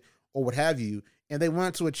certificate or what have you. And they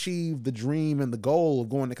wanted to achieve the dream and the goal of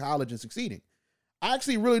going to college and succeeding. I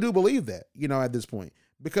actually really do believe that, at this point,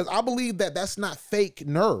 because I believe that that's not fake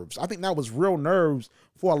nerves. I think that was real nerves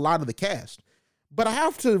for a lot of the cast. But I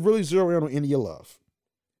have to really zero in on India Love,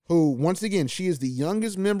 who, once again, she is the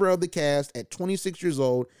youngest member of the cast at 26 years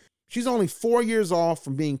old. She's only 4 years off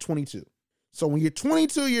from being 22. So when you're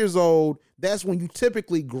 22 years old, that's when you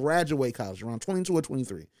typically graduate college, around 22 or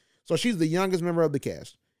 23. So she's the youngest member of the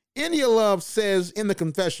cast. India Love says in the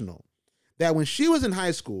confessional that when she was in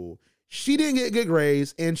high school, she didn't get good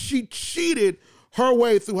grades and she cheated her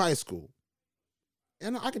way through high school.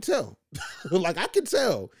 And I could tell. I could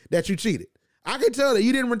tell that you cheated. I could tell that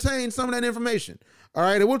you didn't retain some of that information. All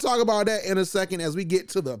right. And we'll talk about that in a second as we get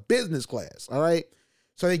to the business class. All right.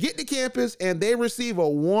 So they get to campus and they receive a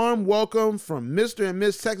warm welcome from Mr. and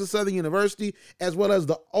Miss Texas Southern University, as well as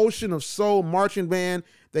the Ocean of Soul marching band.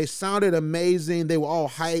 They sounded amazing. They were all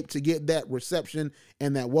hyped to get that reception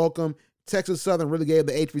and that welcome. Texas Southern really gave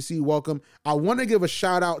the HBCU welcome. I want to give a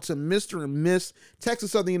shout out to Mr. and Miss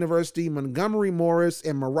Texas Southern University, Montgomery Morris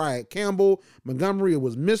and Mariah Campbell. Montgomery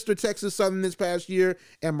was Mr. Texas Southern this past year,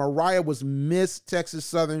 and Mariah was Miss Texas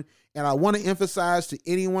Southern. And I want to emphasize to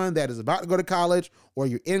anyone that is about to go to college or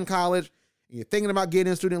you're in college and you're thinking about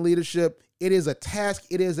getting in student leadership, it is a task,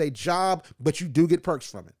 it is a job, but you do get perks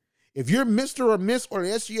from it. If you're Mr. or Miss or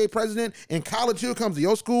the SGA president and College Hill comes to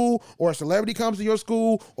your school, or a celebrity comes to your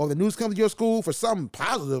school, or the news comes to your school for something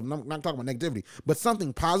positive, I'm not talking about negativity, but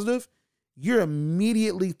something positive, you're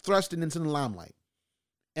immediately thrusted into the limelight.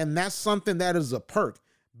 And that's something that is a perk,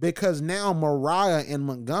 because now Mariah and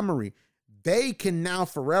Montgomery, they can now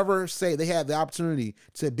forever say they had the opportunity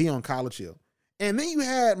to be on College Hill. And then you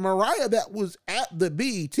had Mariah that was at the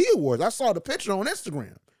BET Awards. I saw the picture on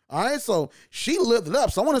Instagram. All right, so she lived it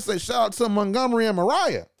up. So I want to say shout out to Montgomery and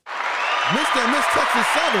Mariah. Miss Texas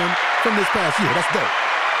Southern from this past year. That's dope.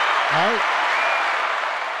 All right.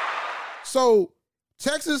 So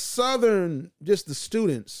Texas Southern, just the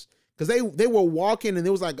students, because they were walking and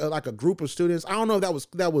there was like a group of students. I don't know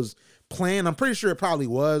if that was planned. I'm pretty sure it probably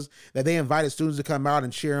was, that they invited students to come out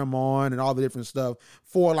and cheer them on and all the different stuff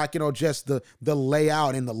for, like, just the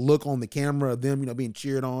layout and the look on the camera of them, being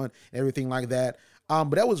cheered on and everything like that.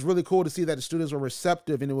 But that was really cool to see that the students were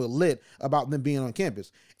receptive and they were lit about them being on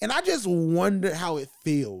campus. And I just wonder how it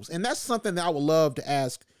feels. And that's something that I would love to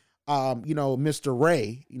ask, Mr.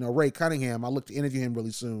 Ray, Ray Cunningham. I look to interview him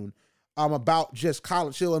really soon, about just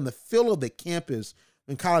College Hill and the feel of the campus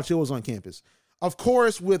when College Hill was on campus. Of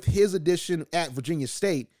course, with his edition at Virginia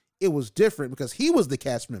State, it was different because he was the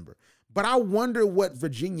cast member. But I wonder what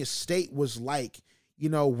Virginia State was like,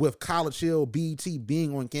 with College Hill, BET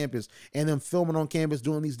being on campus and them filming on campus,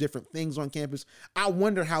 doing these different things on campus. I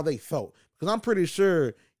wonder how they felt, because I'm pretty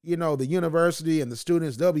sure, the university and the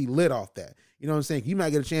students, they'll be lit off that. You know what I'm saying? You might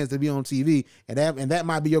get a chance to be on TV and that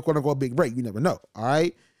might be your quote unquote big break. You never know. All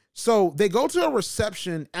right. So they go to a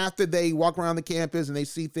reception after they walk around the campus and they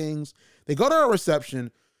see things. They go to a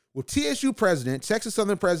reception with TSU president, Texas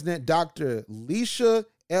Southern president, Dr. Leisha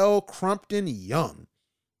L. Crumpton Young,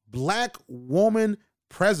 Black woman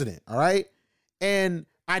president. All right. And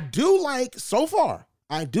I do like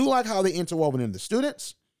how they interwoven in the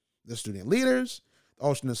students, the student leaders, the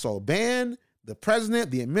Ocean and Soul Band, the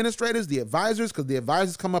president, the administrators, the advisors, because the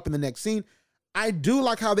advisors come up in the next scene. I do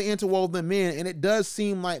like how they interwove them in, and it does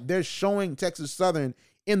seem like they're showing Texas Southern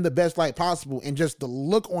in the best light possible, and just the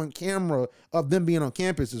look on camera of them being on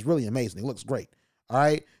campus is really amazing. It looks great. All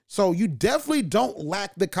right. So you definitely don't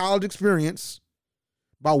lack the college experience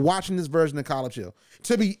by watching this version of College Hill.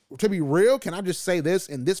 To be real, can I just say this,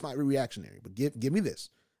 and this might be reactionary, but give me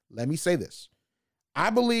this. Let me say this.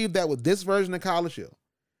 I believe that with this version of College Hill,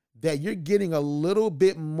 that you're getting a little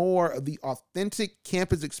bit more of the authentic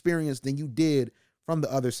campus experience than you did from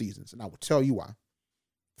the other seasons. And I will tell you why.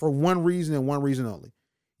 For one reason and one reason only.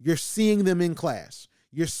 You're seeing them in class.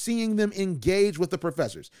 You're seeing them engage with the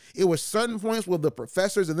professors. It was certain points where the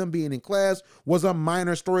professors and them being in class was a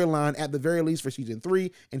minor storyline, at the very least, for season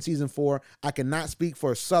 3 and season 4. I cannot speak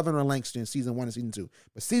for Southern or Langston season 1 and season 2.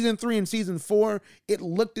 But season 3 and season 4, it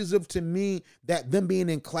looked as if to me that them being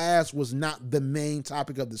in class was not the main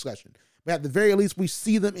topic of discussion. But at the very least, we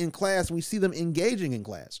see them in class and we see them engaging in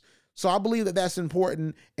class. So I believe that that's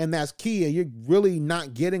important and that's key. And you're really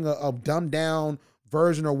not getting a dumbed down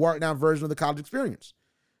version or worked down version of the college experience.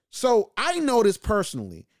 So I noticed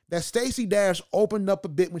personally that Stacey Dash opened up a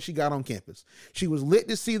bit when she got on campus. She was lit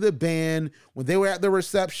to see the band. When they were at the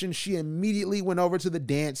reception, she immediately went over to the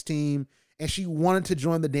dance team and she wanted to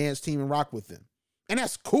join the dance team and rock with them. And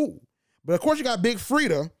that's cool. But of course you got Big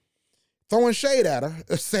Frida throwing shade at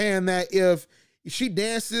her, saying that if she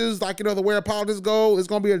dances like, the way her politics go, it's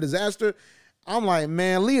going to be a disaster. I'm like,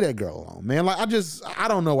 man, leave that girl alone, man. Like, I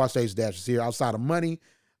don't know why Stacey Dash is here outside of money.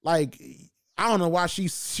 Like, I don't know why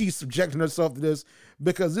she's subjecting herself to this,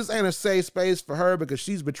 because this ain't a safe space for her, because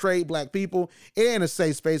she's betrayed Black people. It ain't a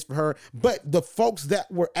safe space for her. But the folks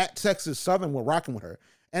that were at Texas Southern were rocking with her.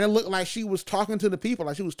 And it looked like she was talking to the people,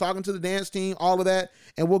 like she was talking to the dance team, all of that.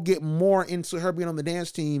 And we'll get more into her being on the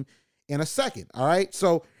dance team in a second. All right.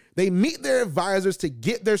 So they meet their advisors to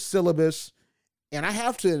get their syllabus. And I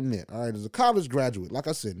have to admit, all right, as a college graduate, like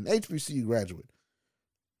I said, an HBCU graduate,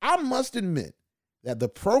 I must admit that the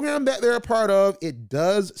program that they're a part of, it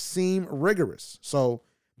does seem rigorous. So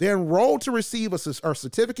they're enrolled to receive a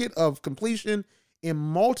certificate of completion in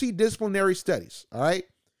multidisciplinary studies, all right?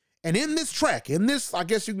 And in this track, I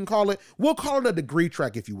guess you can call it, we'll call it a degree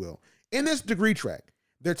track, if you will. In this degree track,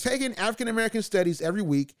 they're taking African-American studies every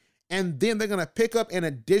week, and then they're going to pick up an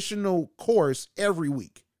additional course every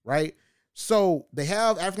week, right? So they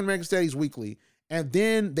have African-American studies weekly, and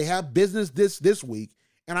then they have business this week,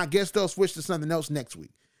 and I guess they'll switch to something else next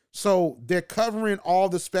week. So they're covering all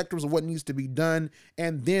the spectrums of what needs to be done,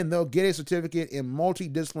 and then they'll get a certificate in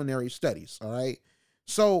multidisciplinary studies, all right?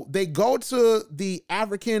 So they go to the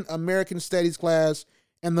African American Studies class,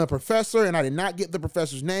 and the professor, and I did not get the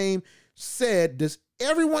professor's name, said, does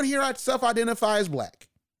everyone here self-identify as Black?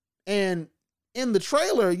 And in the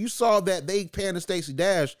trailer, you saw that they panned to Stacey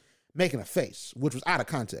Dash making a face, which was out of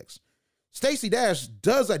context. Stacey Dash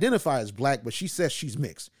does identify as Black, but she says she's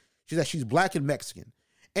mixed. She says she's Black and Mexican.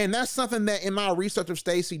 And that's something that in my research of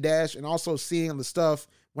Stacey Dash, and also seeing the stuff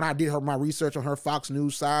when I did my research on her Fox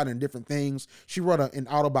News side and different things, she wrote an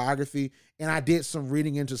autobiography, and I did some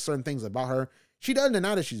reading into certain things about her. She doesn't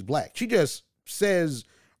deny that she's Black. She just says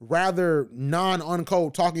rather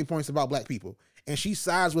non-uncode talking points about black people. And she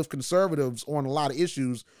sides with conservatives on a lot of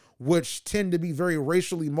issues, which tend to be very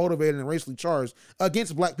racially motivated and racially charged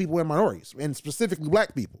against black people and minorities, and specifically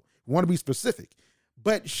black people. We want to be specific.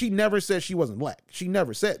 But she never said she wasn't black. She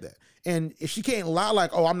never said that. And if she can't lie like,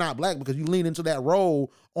 oh, I'm not black, because you lean into that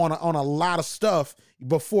role on a lot of stuff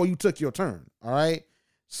before you took your turn. All right.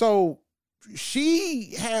 So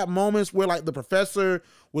she had moments where like the professor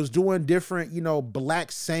was doing different,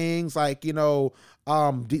 black sayings, like,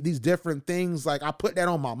 these different things. Like, I put that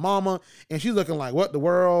on my mama, and she's looking like, what the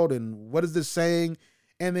world? And what is this saying?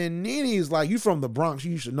 And then Nene's like, you from the Bronx,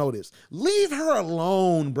 you should know this. Leave her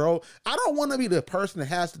alone, bro. I don't want to be the person that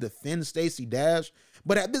has to defend Stacey Dash,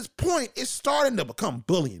 but at this point, it's starting to become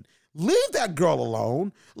bullying. Leave that girl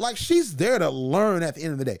alone. Like, she's there to learn at the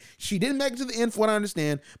end of the day. She didn't make it to the end, for what I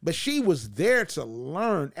understand, but she was there to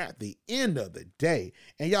learn at the end of the day.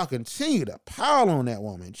 And y'all continue to pile on that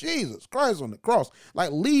woman. Jesus Christ on the cross.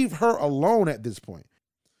 Like, leave her alone at this point.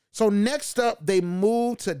 So next up, they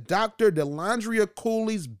moved to Dr. Delandria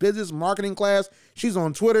Cooley's business marketing class. She's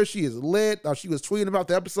on Twitter. She is lit. She was tweeting about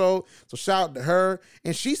the episode, so shout out to her.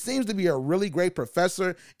 And she seems to be a really great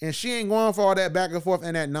professor, and she ain't going for all that back and forth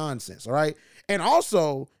and that nonsense, all right? And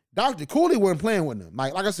also, Dr. Cooley wasn't playing with them.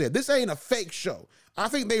 Like I said, this ain't a fake show. I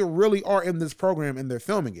think they really are in this program, and they're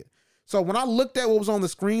filming it. So when I looked at what was on the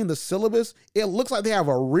screen, the syllabus, it looks like they have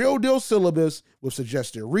a real deal syllabus with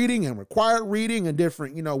suggested reading and required reading and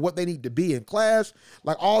different, what they need to be in class,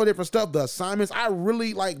 like all the different stuff, the assignments. I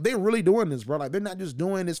really they're really doing this, bro. Like, they're not just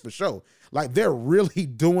doing this for show. Like, they're really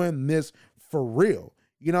doing this for real,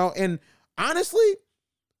 and honestly,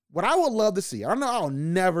 what I would love to see, I know I'll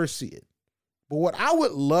never see it, but what I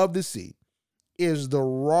would love to see is the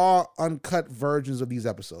raw, uncut versions of these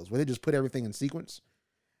episodes where they just put everything in sequence.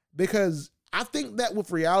 Because I think that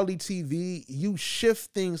with reality TV, you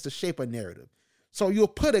shift things to shape a narrative. So you'll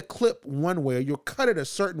put a clip one way, or you'll cut it a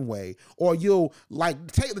certain way, or you'll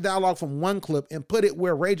take the dialogue from one clip and put it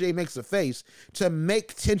where Ray J makes a face to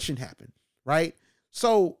make tension happen, right?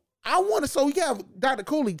 So you have Dr.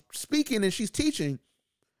 Cooley speaking and she's teaching.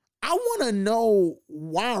 I want to know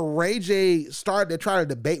why Ray J started to try to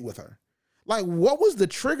debate with her. Like, what was the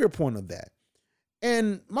trigger point of that?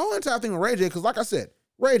 And my whole entire thing with Ray J, because like I said,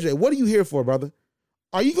 Ray J, what are you here for, brother?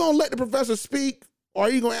 Are you going to let the professor speak, or are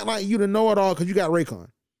you going to act like you the know-it-all because you got Raycon?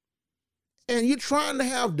 And you're trying to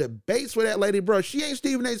have debates with that lady, bro. She ain't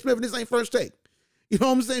Stephen A. Smith, and this ain't First Take. You know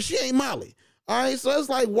what I'm saying? She ain't Molly. All right, so it's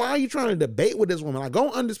like, why are you trying to debate with this woman? Like,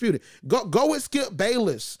 go undisputed. Go with Skip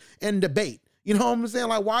Bayless and debate. You know what I'm saying?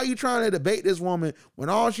 Like, why are you trying to debate this woman when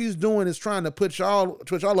all she's doing is trying to put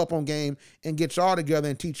y'all up on game and get y'all together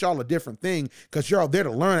and teach y'all a different thing, because you're all there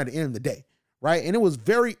to learn at the end of the day. Right. And it was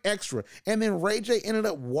very extra. And then Ray J ended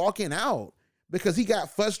up walking out because he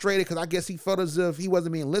got frustrated, because I guess he felt as if he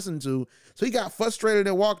wasn't being listened to. So he got frustrated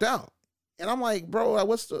and walked out. And I'm like, bro,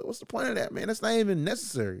 what's the point of that, man? That's not even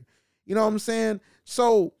necessary. You know what I'm saying?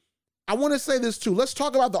 So I want to say this too. Let's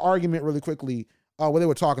talk about the argument really quickly, what they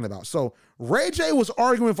were talking about. So Ray J was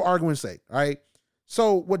arguing for argument's sake. All right.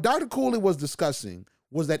 So what Dr. Cooley was discussing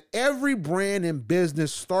was that every brand in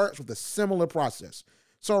business starts with a similar process.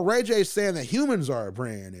 So Ray J is saying that humans are a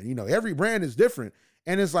brand, and every brand is different.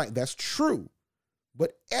 And it's like, that's true.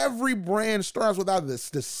 But every brand starts with either the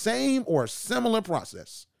same or a similar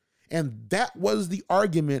process. And that was the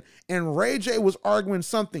argument. And Ray J was arguing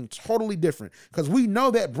something totally different, because we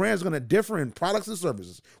know that brands are going to differ in products and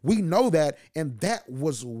services. We know that. And that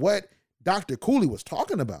was what Dr. Cooley was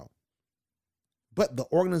talking about. But the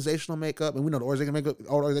organizational makeup, and we know the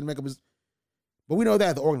organizational makeup is, but we know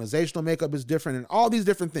that the organizational makeup is different and all these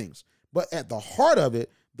different things. But at the heart of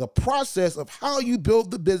it, the process of how you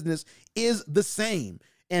build the business is the same.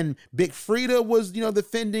 And Big Frida was,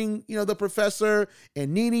 defending, the professor,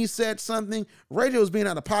 and Nene said something. Ray J was being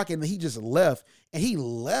out of pocket, and he just left. And he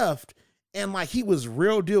left, and he was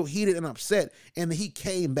real deal heated and upset, and then he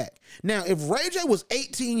came back. Now, if Ray J was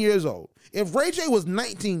 18 years old, if Ray J was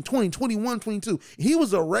 19, 20, 21, 22, he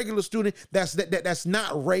was a regular student, that's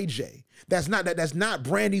not Ray J. That's not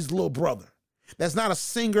Brandy's little brother. That's not a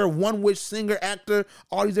singer, one-wish singer, actor,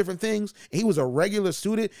 all these different things. And he was a regular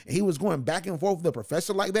student, and he was going back and forth with the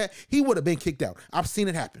professor like that. He would have been kicked out. I've seen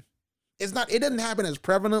it happen. It doesn't happen as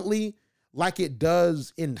prevalently like it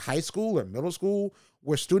does in high school or middle school,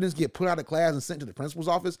 where students get put out of class and sent to the principal's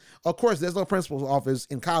office. Of course, there's no principal's office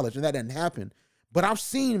in college, and that didn't happen. But I've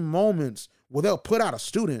seen moments where they'll put out a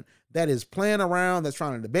student that is playing around, that's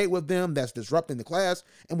trying to debate with them, that's disrupting the class.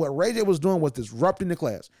 And what Ray J was doing was disrupting the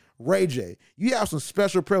class. Ray J, you have some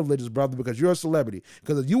special privileges, brother, because you're a celebrity.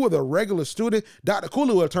 Because if you were the regular student, Dr.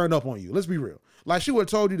 Cooley would have turned up on you. Let's be real. Like, she would have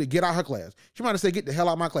told you to get out her class. She might have said, get the hell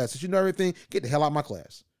out of my class. Since you know everything, get the hell out of my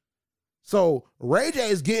class. So Ray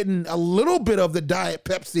J is getting a little bit of the Diet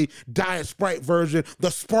Pepsi, Diet Sprite version,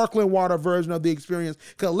 the sparkling water version of the experience.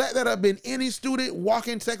 Because let that have been any student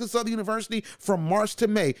walking Texas Southern University from March to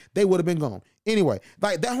May, they would have been gone. Anyway,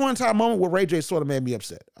 like that whole entire moment with Ray J sort of made me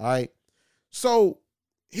upset. All right. So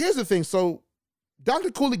here's the thing. So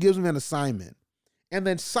Dr. Cooley gives me an assignment. And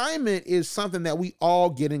the assignment is something that we all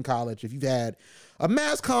get in college. If you've had a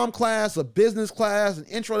mass comm class, a business class, an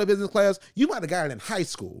intro to business class, you might have got it in high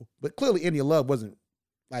school. But clearly India Love wasn't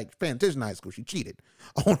like paying attention in high school. She cheated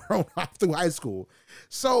on her own through high school.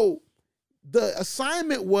 So the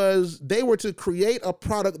assignment was they were to create a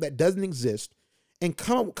product that doesn't exist and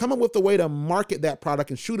come up with a way to market that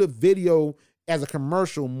product and shoot a video as a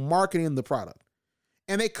commercial marketing the product.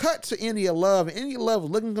 And they cut to India Love, and India Love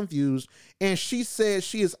was looking confused, and she said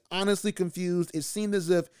she is honestly confused. It seemed as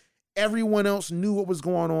if everyone else knew what was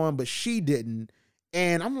going on, but she didn't.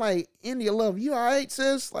 And I'm like, India Love, you all right,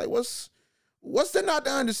 sis? Like, what's there not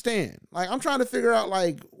to understand? Like, I'm trying to figure out,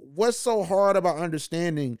 like, what's so hard about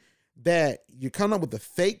understanding that you're coming up with a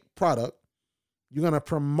fake product, you're going to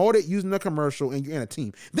promote it using a commercial, and you're in a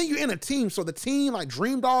team. Then you're in a team, so the team, like,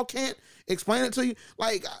 Dream Dog can't explain it to you.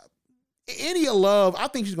 Like, India Love, I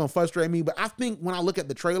think she's going to frustrate me, but I think when I look at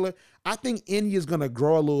the trailer, I think India's going to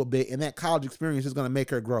grow a little bit, and that college experience is going to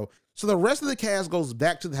make her grow. So the rest of the cast goes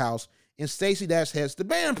back to the house, and Stacey Dash heads to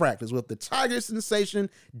band practice with the Tiger Sensation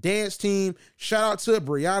dance team. Shout out to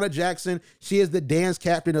Brianna Jackson. She is the dance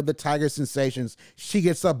captain of the Tiger Sensations. She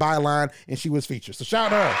gets a byline, and she was featured. So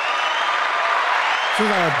shout out to her. She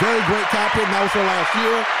was like a very great captain. That was her last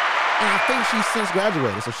year, and I think she's since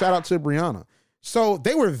graduated. So shout out to Brianna. So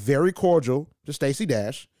they were very cordial to Stacey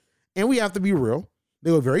Dash, and we have to be real. They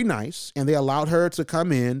were very nice, and they allowed her to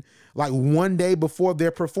come in like one day before their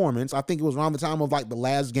performance. I think it was around the time of like the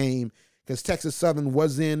last game because Texas Southern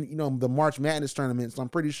was in, the March Madness tournament. So I'm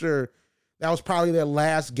pretty sure that was probably their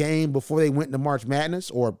last game before they went into March Madness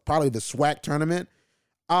or probably the SWAC tournament.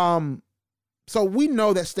 So we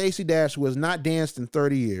know that Stacey Dash, who has not danced in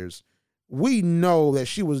 30 years, we know that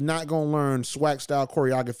she was not going to learn SWAC style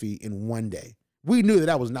choreography in one day. We knew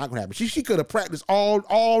that was not going to happen. She could have practiced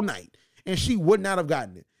all night, and she would not have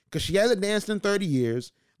gotten it because she hasn't danced in 30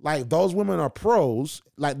 years. Like, those women are pros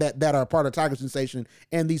like that are part of Tiger Sensation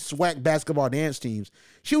and these SWAC basketball dance teams.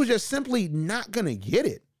 She was just simply not going to get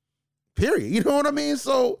it, period. You know what I mean?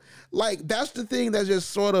 So, like, that's the thing that's just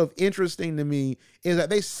sort of interesting to me is that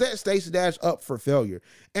they set Stacey Dash up for failure.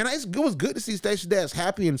 And it was good to see Stacey Dash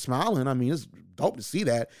happy and smiling. I mean, it's dope to see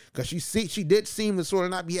that because she did seem to sort of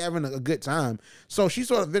not be having a good time. So she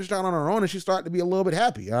sort of ventured out on her own and she started to be a little bit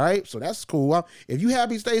happy. All right. So that's cool. If you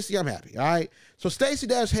happy, Stacey, I'm happy. All right. So Stacey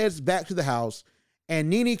Dash heads back to the house and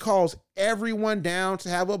Nene calls everyone down to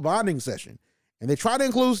have a bonding session. And they try to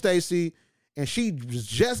include Stacey, and she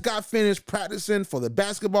just got finished practicing for the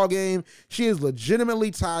basketball game. She is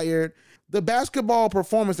legitimately tired. The basketball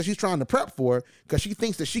performance that she's trying to prep for, because she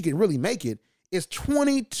thinks that she can really make it, is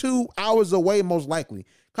 22 hours away, most likely.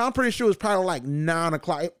 I'm pretty sure it was probably like 9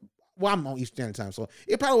 o'clock. Well, I'm on Eastern Standard Time, so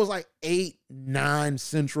it probably was like 8, 9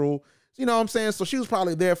 Central. You know what I'm saying? So she was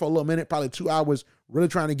probably there for a little minute, probably 2 hours, really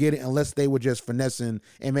trying to get it, unless they were just finessing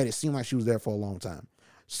and made it seem like she was there for a long time.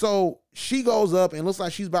 So she goes up and looks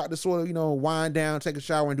like she's about to sort of, wind down, take a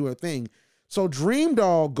shower, and do her thing. So Dream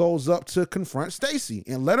Dog goes up to confront Stacey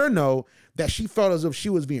and let her know that she felt as if she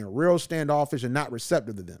was being real standoffish and not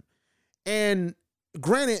receptive to them. And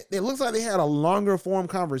granted, it looks like they had a longer form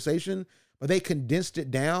conversation, but they condensed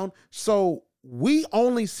it down. So we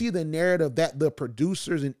only see the narrative that the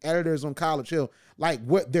producers and editors on College Hill, like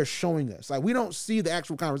what they're showing us. Like, we don't see the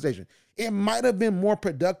actual conversation. It might have been more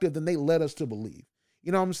productive than they led us to believe.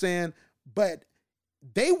 You know what I'm saying? But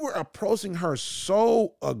they were approaching her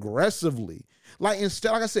so aggressively. Like I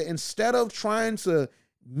said, instead of trying to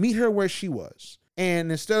meet her where she was,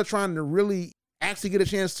 and instead of trying to really actually get a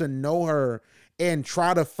chance to know her and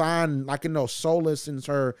try to find, solace in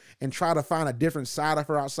her and try to find a different side of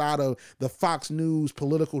her outside of the Fox News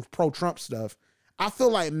political pro-Trump stuff, I feel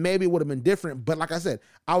like maybe it would have been different. But like I said,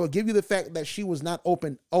 I would give you the fact that she was not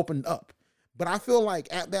opened up. But I feel like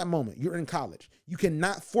at that moment, you're in college. You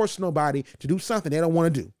cannot force nobody to do something they don't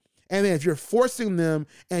want to do. And then if you're forcing them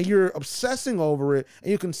and you're obsessing over it and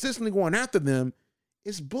you're consistently going after them,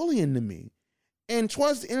 it's bullying to me. And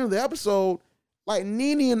towards the end of the episode, like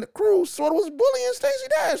Nene and the crew sort of was bullying Stacey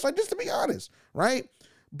Dash, like just to be honest, right?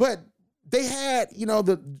 But they had,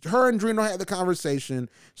 her and Dream Doll had the conversation.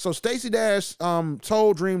 So Stacey Dash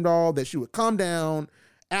told Dream Doll that she would come down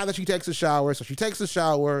after she takes a shower. So she takes a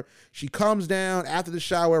shower, she comes down after the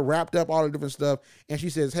shower, wrapped up all the different stuff, and she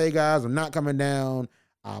says, "Hey guys, I'm not coming down.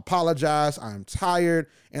 I apologize. I'm tired."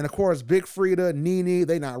 And of course, Big Frida, Nene,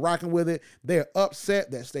 they not rocking with it. They're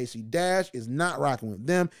upset that Stacey Dash is not rocking with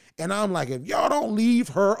them. And I'm like, if y'all don't leave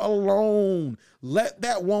her alone, let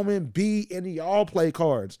that woman be, and y'all play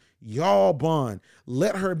cards. Y'all bond.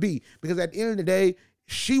 Let her be. Because at the end of the day,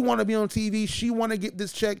 she want to be on TV. She want to get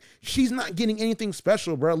this check. She's not getting anything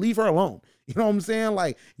special, bro. Leave her alone. You know what I'm saying?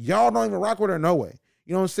 Like, y'all don't even rock with her no way.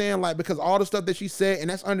 You know what I'm saying? Like, because all the stuff that she said, and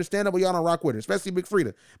that's understandable, y'all don't rock with her, especially Big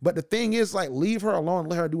Frida. But the thing is, like, leave her alone,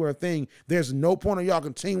 let her do her thing. There's no point of y'all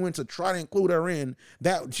continuing to try to include her in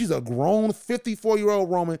that. She's a grown 54-year-old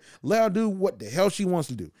woman. Let her do what the hell she wants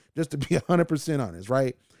to do, just to be 100% honest,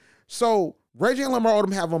 right? So Ray J and Lamar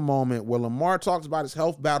Odom have a moment where Lamar talks about his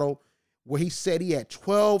health battle, where he said he had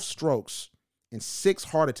 12 strokes and 6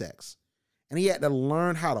 heart attacks, and he had to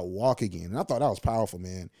learn how to walk again. And I thought that was powerful,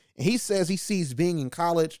 man. And he says he sees being in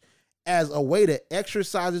college as a way to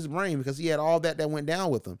exercise his brain because he had all that went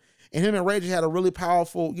down with him. And him and Ray J had a really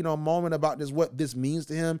powerful, moment about this, what this means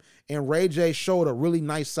to him. And Ray J showed a really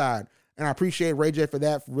nice side. And I appreciate Ray J for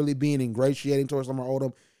that, for really being ingratiating towards Lamar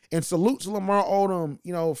Odom. And salute to Lamar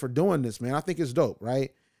Odom, for doing this, man. I think it's dope,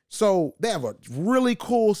 right? So they have a really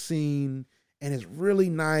cool scene, and it's really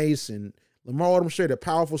nice. And Lamar Odom shared a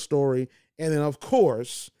powerful story. And then, of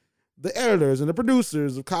course, the editors and the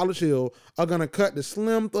producers of College Hill are going to cut the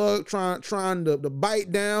Slim Thug trying to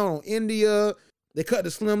bite down on India. They cut the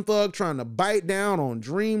Slim Thug trying to bite down on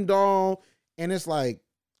Dream Doll. And it's like,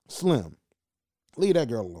 Slim, leave that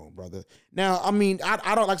girl alone, brother. Now, I mean,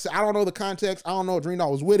 I don't, like I said, I don't know the context. I don't know if Dream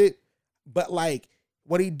Doll was with it. But, like,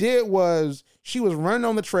 what he did was she was running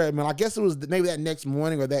on the treadmill. I guess it was maybe that next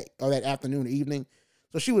morning or that afternoon or evening.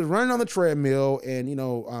 So she was running on the treadmill, and,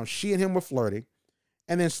 she and him were flirting.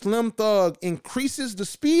 And then Slim Thug increases the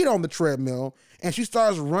speed on the treadmill, and she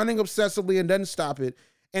starts running obsessively and doesn't stop it.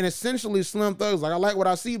 And essentially, Slim Thug's like, "I like what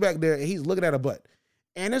I see back there," and he's looking at her butt.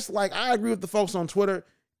 And it's like, I agree with the folks on Twitter.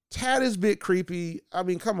 Tad is a bit creepy. I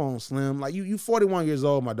mean, come on, Slim. Like, you 41 years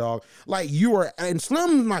old, my dog. Like, you are, and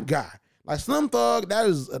Slim's my guy. Like, Slim Thug, that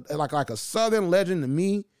is like a Southern legend to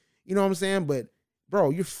me. You know what I'm saying? But bro,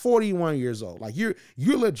 you're 41 years old. Like, you're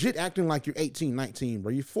legit acting like you're 18, 19,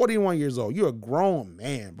 bro. You're 41 years old. You're a grown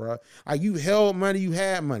man, bro. Like, you held money, you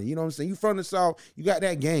had money. You know what I'm saying? You from the South, you got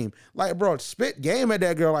that game. Like, bro, spit game at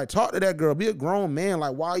that girl. Like, talk to that girl. Be a grown man.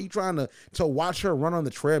 Like, why are you trying to watch her run on the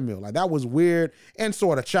treadmill? Like, that was weird and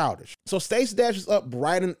sort of childish. So Stacey Dash is up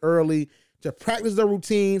bright and early to practice the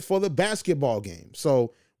routine for the basketball game.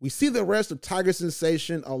 So we see the rest of Tiger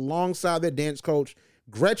Sensation alongside their dance coach,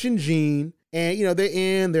 Gretchen Jean. And,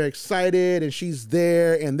 they're excited, and she's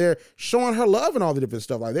there, and they're showing her love and all the different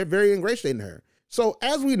stuff. Like, they're very ingratiating her. So,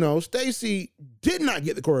 as we know, Stacey did not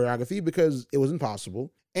get the choreography because it was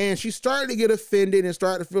impossible. And she started to get offended and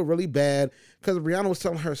started to feel really bad because Brianna was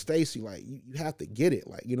telling her, Stacey, like, you have to get it.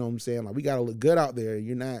 Like, you know what I'm saying? Like, we got to look good out there.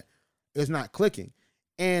 It's not clicking.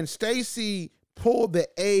 And Stacey pulled the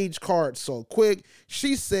age card so quick.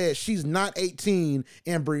 She said she's not 18,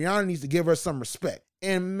 and Brianna needs to give her some respect.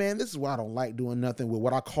 And man, this is why I don't like doing nothing with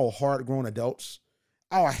what I call hard-grown adults.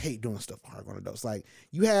 Oh, I hate doing stuff with hard-grown adults. Like,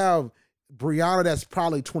 you have Brianna that's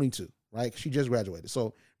probably 22, right? She just graduated.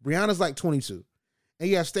 So Brianna's like 22. And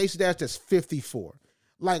you have Stacey Dash that's 54.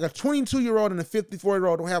 Like, a 22-year-old and a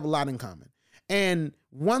 54-year-old don't have a lot in common. And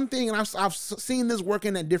one thing, and I've seen this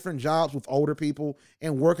working at different jobs with older people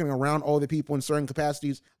and working around older people in certain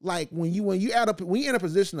capacities. Like, when you're in a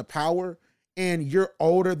position of power and you're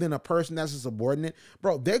older than a person that's a subordinate,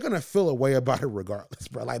 bro, they're going to feel a way about it regardless,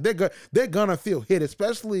 bro. Like, they're going to feel hit,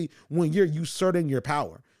 especially when you're usurping your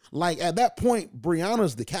power. Like, at that point,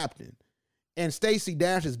 Brianna's the captain, and Stacey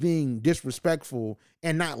Dash is being disrespectful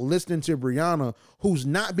and not listening to Brianna, who's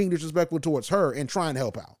not being disrespectful towards her and trying to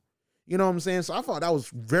help out. You know what I'm saying? So I thought that was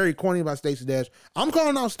very corny about Stacey Dash. I'm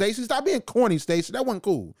calling out Stacey. Stop being corny, Stacey. That wasn't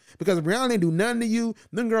cool. Because Brianna ain't do nothing to you.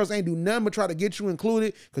 Them girls ain't do nothing but try to get you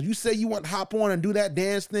included. Because you say you want to hop on and do that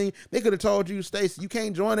dance thing. They could have told you, Stacey, you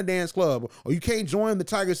can't join the dance club. Or you can't join the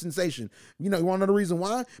Tiger Sensation. You want to know the reason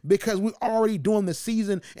why? Because we're already doing the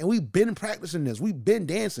season and we've been practicing this. We've been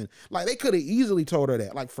dancing. Like, they could have easily told her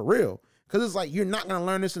that. Like, for real. Because it's like, you're not going to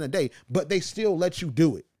learn this in a day. But they still let you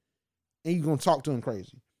do it. And you're going to talk to them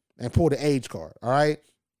crazy and pull the age card, all right?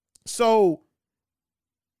 So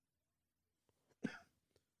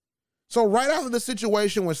So right after the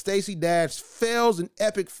situation when Stacey Dash fails in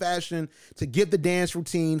epic fashion to get the dance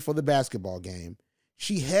routine for the basketball game,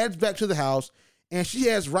 she heads back to the house and she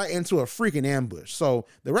heads right into a freaking ambush. So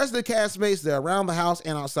the rest of the castmates, they're around the house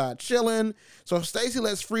and outside chilling. So Stacey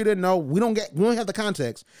lets Frida know, we don't have the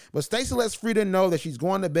context, but Stacey lets Frida know that she's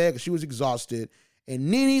going to bed because she was exhausted.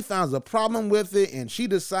 And Nene finds a problem with it, and she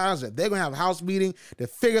decides that they're going to have a house meeting to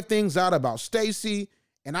figure things out about Stacey.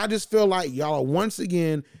 And I just feel like y'all are once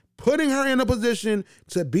again putting her in a position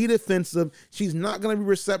to be defensive. She's not going to be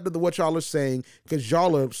receptive to what y'all are saying because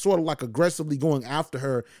y'all are sort of like aggressively going after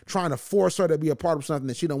her, trying to force her to be a part of something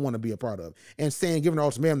that she don't want to be a part of, and saying, giving her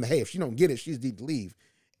ultimatum that, hey, if she don't get it, she's need to leave.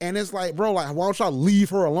 And it's like, bro, like, why don't y'all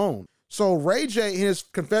leave her alone? So Ray J in his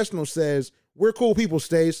confessional says, we're cool people,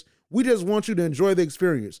 Stace. We just want you to enjoy the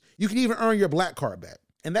experience. You can even earn your black card back.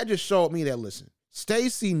 And that just showed me that, listen,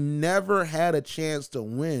 Stacey never had a chance to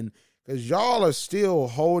win because y'all are still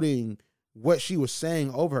holding what she was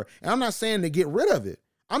saying over her. And I'm not saying to get rid of it.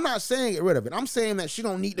 I'm not saying get rid of it. I'm saying that she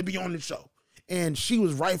don't need to be on the show. And she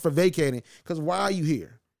was right for vacating because why are you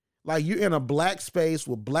here? Like, you're in a black space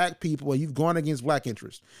with black people and you've gone against black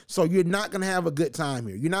interests. So you're not going to have a good time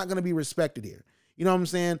here. You're not going to be respected here. You know what I'm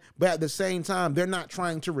saying? But at the same time, they're not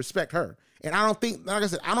trying to respect her. And I don't think, like I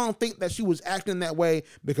said, I don't think that she was acting that way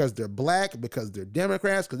because they're black, because they're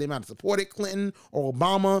Democrats, because they might have supported Clinton or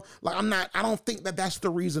Obama. Like, I don't think that that's the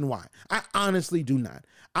reason why. I honestly do not.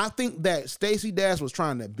 I think that Stacey Dash was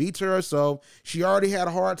trying to beat her herself. She already had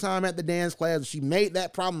a hard time at the dance class. She made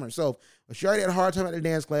that problem herself, but she already had a hard time at the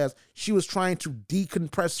dance class. She was trying to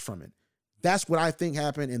decompress from it. That's what I think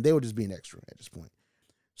happened, and they were just being extra at this point.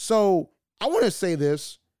 So I want to say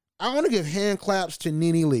this. I want to give hand claps to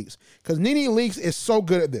Nene Leakes because Nene Leakes is so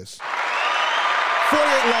good at this. 48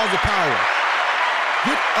 laws of power.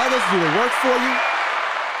 Get others to do the work for you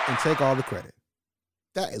and take all the credit.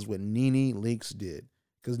 That is what Nene Leakes did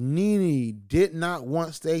because Nene did not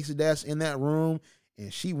want Stacey Dash in that room,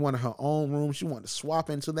 and she wanted her own room. She wanted to swap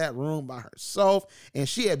into that room by herself, and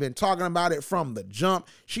she had been talking about it from the jump.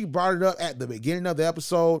 She brought it up at the beginning of the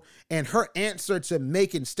episode, and her answer to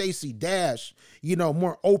making Stacey Dash,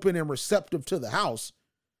 more open and receptive to the house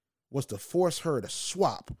was to force her to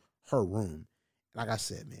swap her room. Like I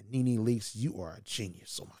said, man, Nene Leakes, you are a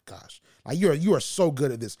genius. Oh my gosh. Like you are so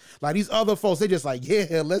good at this. Like these other folks, they just like,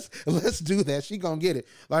 yeah, let's do that. She gonna get it.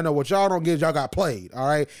 Like, no, what y'all don't get is y'all got played. All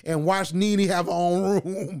right. And watch Nene have her own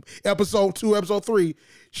room. Episode 2, episode 3,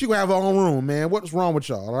 she gonna have her own room, man. What's wrong with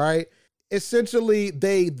y'all? All right. Essentially,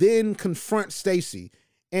 they then confront Stacey.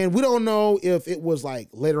 And we don't know if it was like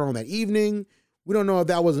later on that evening. We don't know if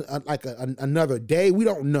that was another day. We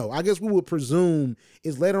don't know. I guess we would presume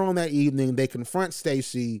is later on that evening, they confront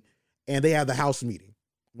Stacey and they have the house meeting,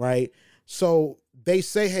 right? So they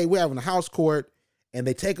say, hey, we're having a house court, and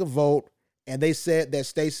they take a vote, and they said that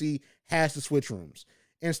Stacey has to switch rooms.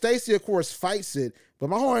 And Stacey, of course, fights it, but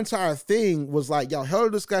my whole entire thing was like, y'all held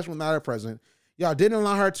a discussion without her present. Y'all didn't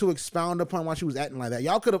allow her to expound upon why she was acting like that.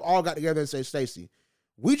 Y'all could have all got together and said, Stacey,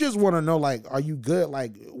 we just want to know, like, are you good?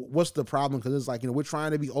 Like, what's the problem? Because it's like, we're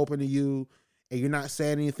trying to be open to you and you're not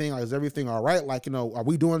saying anything. Like, is everything all right? Like, are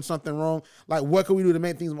we doing something wrong? Like, what can we do to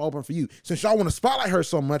make things more open for you? Since y'all want to spotlight her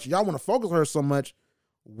so much, y'all want to focus on her so much,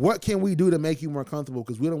 what can we do to make you more comfortable?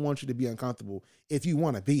 Because we don't want you to be uncomfortable if you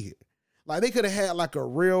want to be here. Like, they could have had like a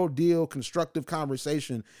real deal constructive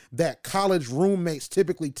conversation that college roommates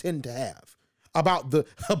typically tend to have about the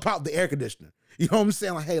air conditioner. You know what I'm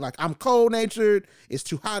saying? Like, hey, like, I'm cold natured. It's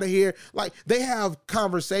too hot in here. Like, they have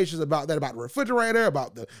conversations about that, about the refrigerator,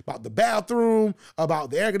 about the bathroom, about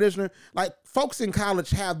the air conditioner. Like, folks in college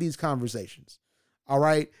have these conversations. All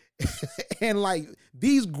right. And like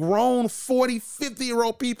these grown 40,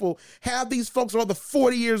 50-year-old people have these folks who are the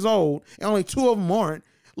 40 years old and only 2 of them aren't.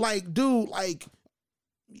 Like, dude, like,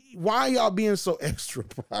 why are y'all being so extra,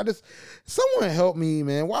 bro? Someone help me,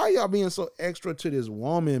 man. Why are y'all being so extra to this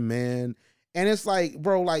woman, man? And it's like,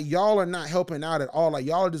 bro, like, y'all are not helping out at all. Like,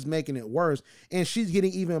 y'all are just making it worse. And she's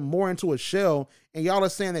getting even more into a shell. And y'all are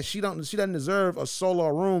saying that she doesn't deserve a solo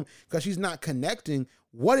room because she's not connecting.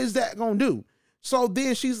 What is that gonna do? So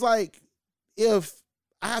then she's like, if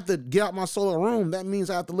I have to get out my solo room, that means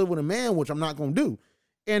I have to live with a man, which I'm not gonna do.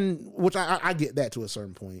 And which I get that to a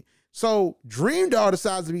certain point. So Dream Doll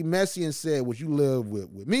decides to be messy and said, would you live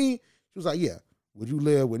with me? She was like, yeah. Would you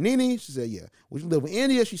live with Nene? She said, yeah. Would you live with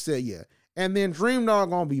India? She said, yeah. And then Dream Doll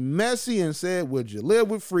gonna be messy and said, would you live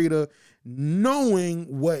with Frida, knowing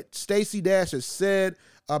what Stacey Dash has said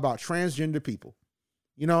about transgender people?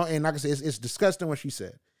 And like I said, it's disgusting what she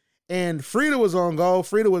said. And Frida was on go.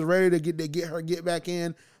 Frida was ready to get back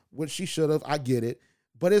in, which she should have. I get it.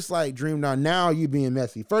 But it's like, Dream, now you being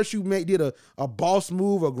messy. First you did a boss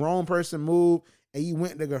move, a grown person move, and you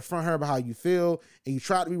went to confront her about how you feel, and you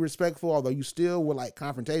tried to be respectful, although you still were like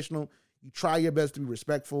confrontational. You try your best to be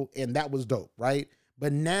respectful, and that was dope, right?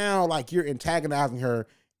 But now, like, you're antagonizing her,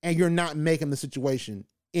 and you're not making the situation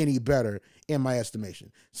any better, in my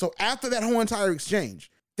estimation. So after that whole entire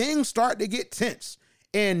exchange, things start to get tense.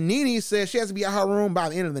 And Nene says she has to be at her room by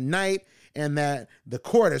the end of the night, and that the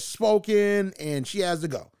court has spoken and she has to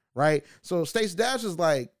go, right? So Stacey Dash is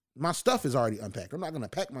like, my stuff is already unpacked. I'm not going to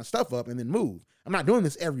pack my stuff up and then move. I'm not doing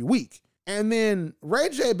this every week. And then Ray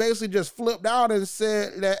J basically just flipped out and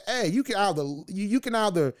said that, hey, you can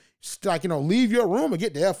either like, leave your room or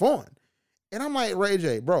get the F on. And I'm like, Ray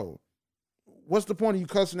J, bro, what's the point of you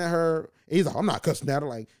cussing at her? And he's like, I'm not cussing at her.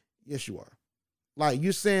 Like, yes, you are. Like,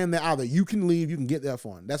 you're saying that either you can leave, you can get the F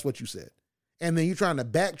on. That's what you said. And then you trying to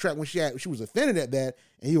backtrack when she was offended at that,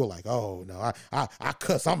 and you were like, oh no, I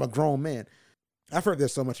cuss, I'm a grown man. I've heard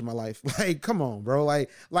this so much in my life. Like, come on, bro. Like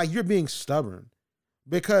you're being stubborn,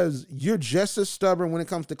 because you're just as stubborn when it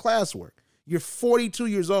comes to classwork. You're 42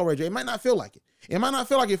 years old, Ray J. It might not feel like it. It might not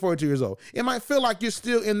feel like you're 42 years old. It might feel like you're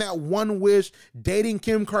still in that one wish, dating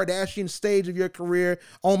Kim Kardashian stage of your career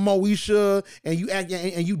on Moesha,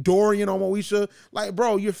 and you Dorian on Moesha. Like,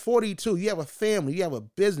 bro, you're 42. You have a family. You have a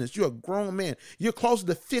business. You're a grown man. You're closer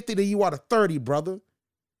to 50 than you are to 30, brother.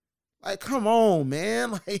 Like, come on,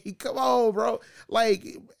 man. Like, come on, bro.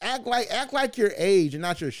 Like, act like your age and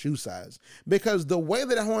not your shoe size. Because the way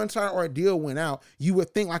that whole entire ordeal went out, you would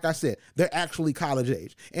think, like I said, they're actually college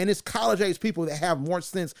age. And it's college age people that have more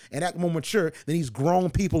sense and act more mature than these grown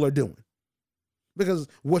people are doing. Because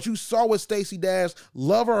what you saw with Stacey Dash,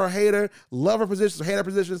 love her or hate her, love her positions or hate her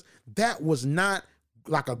positions, that was not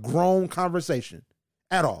like a grown conversation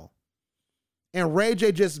at all. And Ray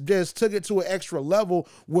J just took it to an extra level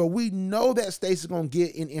where we know that Stacey's going to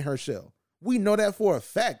get in her shell. We know that for a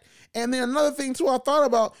fact. And then another thing, too, I thought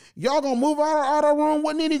about, y'all going to move out of her room?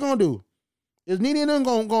 What Nene going to do? Is Nene and them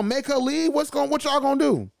going to make her leave? What y'all going to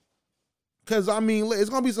do? Because, I mean, it's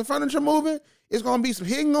going to be some furniture moving. It's going to be some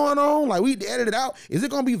hitting going on. Like, we edited it out. Is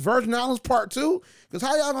it going to be Virgin Islands Part 2? Because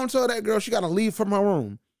how y'all going to tell that girl she got to leave from her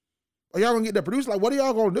room? Or y'all going to get the producer? Like, what are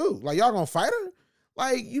y'all going to do? Like, y'all going to fight her?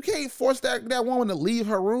 Like, you can't force that woman to leave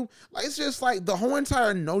her room. Like, it's just like the whole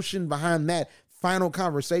entire notion behind that final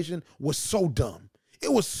conversation was so dumb.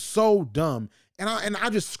 It was so dumb. And I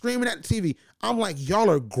just screaming at the TV. I'm like, y'all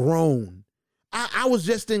are grown. I was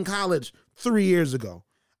just in college 3 years ago.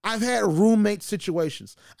 I've had roommate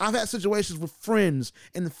situations. I've had situations with friends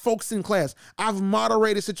and folks in class. I've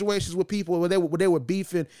moderated situations with people where they were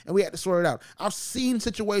beefing and we had to sort it out. I've seen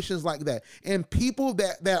situations like that. And people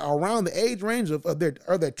that are around the age range of their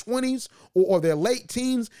 20s or their late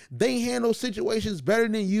teens, they handle situations better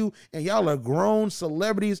than you, and y'all are grown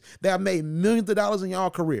celebrities that have made millions of dollars in y'all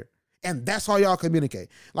career. And that's how y'all communicate.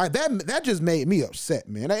 Like, that just made me upset,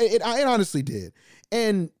 man. It honestly did.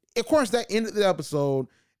 And of course, that ended the episode.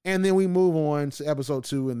 And then we move on to episode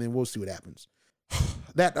 2, and then we'll see what happens.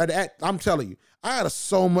 That I'm telling you, I have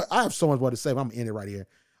so much more to say, but I'm gonna end it right here.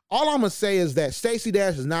 All I'm gonna say is that Stacey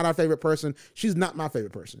Dash is not our favorite person. She's not my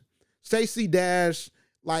favorite person. Stacey Dash,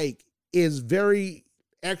 like, is very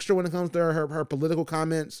extra when it comes to her political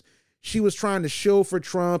comments. She was trying to shill for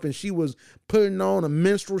Trump, and she was putting on a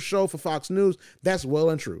minstrel show for Fox News. That's well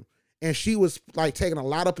and true. And she was like taking a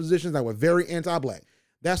lot of positions that were very anti-black.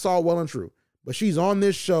 That's all well and true. But she's on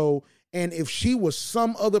this show, and if she was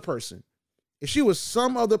some other person, and she was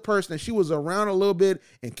around a little bit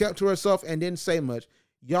and kept to herself and didn't say much,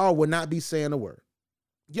 y'all would not be saying a word.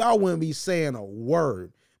 Y'all wouldn't be saying a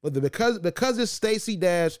word. But because it's Stacey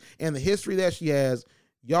Dash and the history that she has,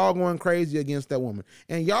 y'all going crazy against that woman.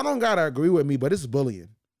 And y'all don't gotta agree with me, but it's bullying.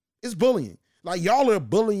 It's bullying. Like, y'all are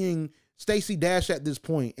bullying Stacey Dash at this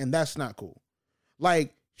point, and that's not cool.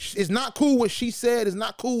 Like, it's not cool what she said. It's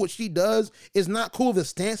not cool what she does. It's not cool the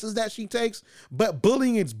stances that she takes. But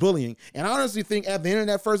bullying is bullying. And I honestly think at the end of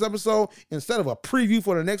that first episode, instead of a preview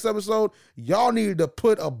for the next episode, y'all needed to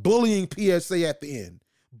put a bullying PSA at the end.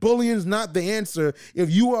 Bullying's not the answer. If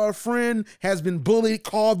you or a friend has been bullied,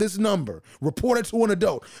 call this number. Report it to an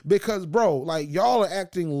adult. Because, bro, like, y'all are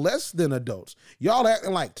acting less than adults. Y'all are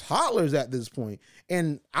acting like toddlers at this point.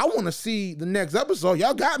 And I want to see the next episode.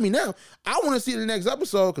 Y'all got me now. I want to see the next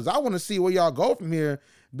episode because I want to see where y'all go from here,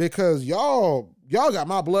 because y'all got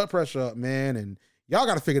my blood pressure up, man, and y'all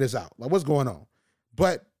got to figure this out. Like, what's going on?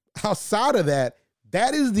 But outside of that,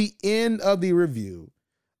 that is the end of the review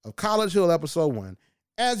of College Hill episode 1.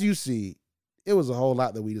 As you see, it was a whole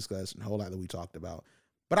lot that we discussed and a whole lot that we talked about.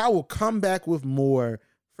 But I will come back with more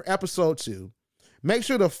for episode 2, Make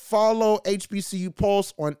sure to follow HBCU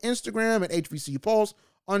Pulse on Instagram at HBCU Pulse,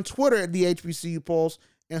 on Twitter at the HBCU Pulse,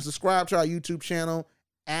 and subscribe to our YouTube channel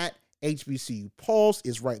at HBCU Pulse.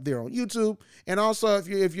 Is right there on YouTube. And also,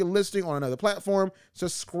 if you're listening on another platform,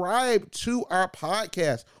 subscribe to our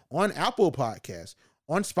podcast on Apple Podcasts,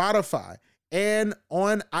 on Spotify, and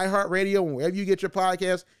on iHeartRadio. And wherever you get your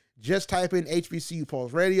podcast, just type in HBCU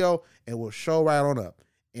Pulse Radio, and we'll show right on up.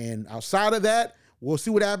 And outside of that, we'll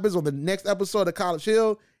see what happens on the next episode of College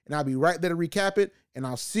Hill, and I'll be right there to recap it. And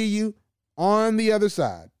I'll see you on the other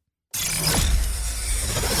side.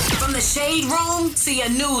 From the shade room to your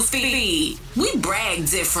news feed, we brag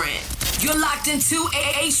different. You're locked into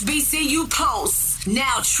HBCU Pulse,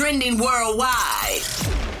 now trending worldwide.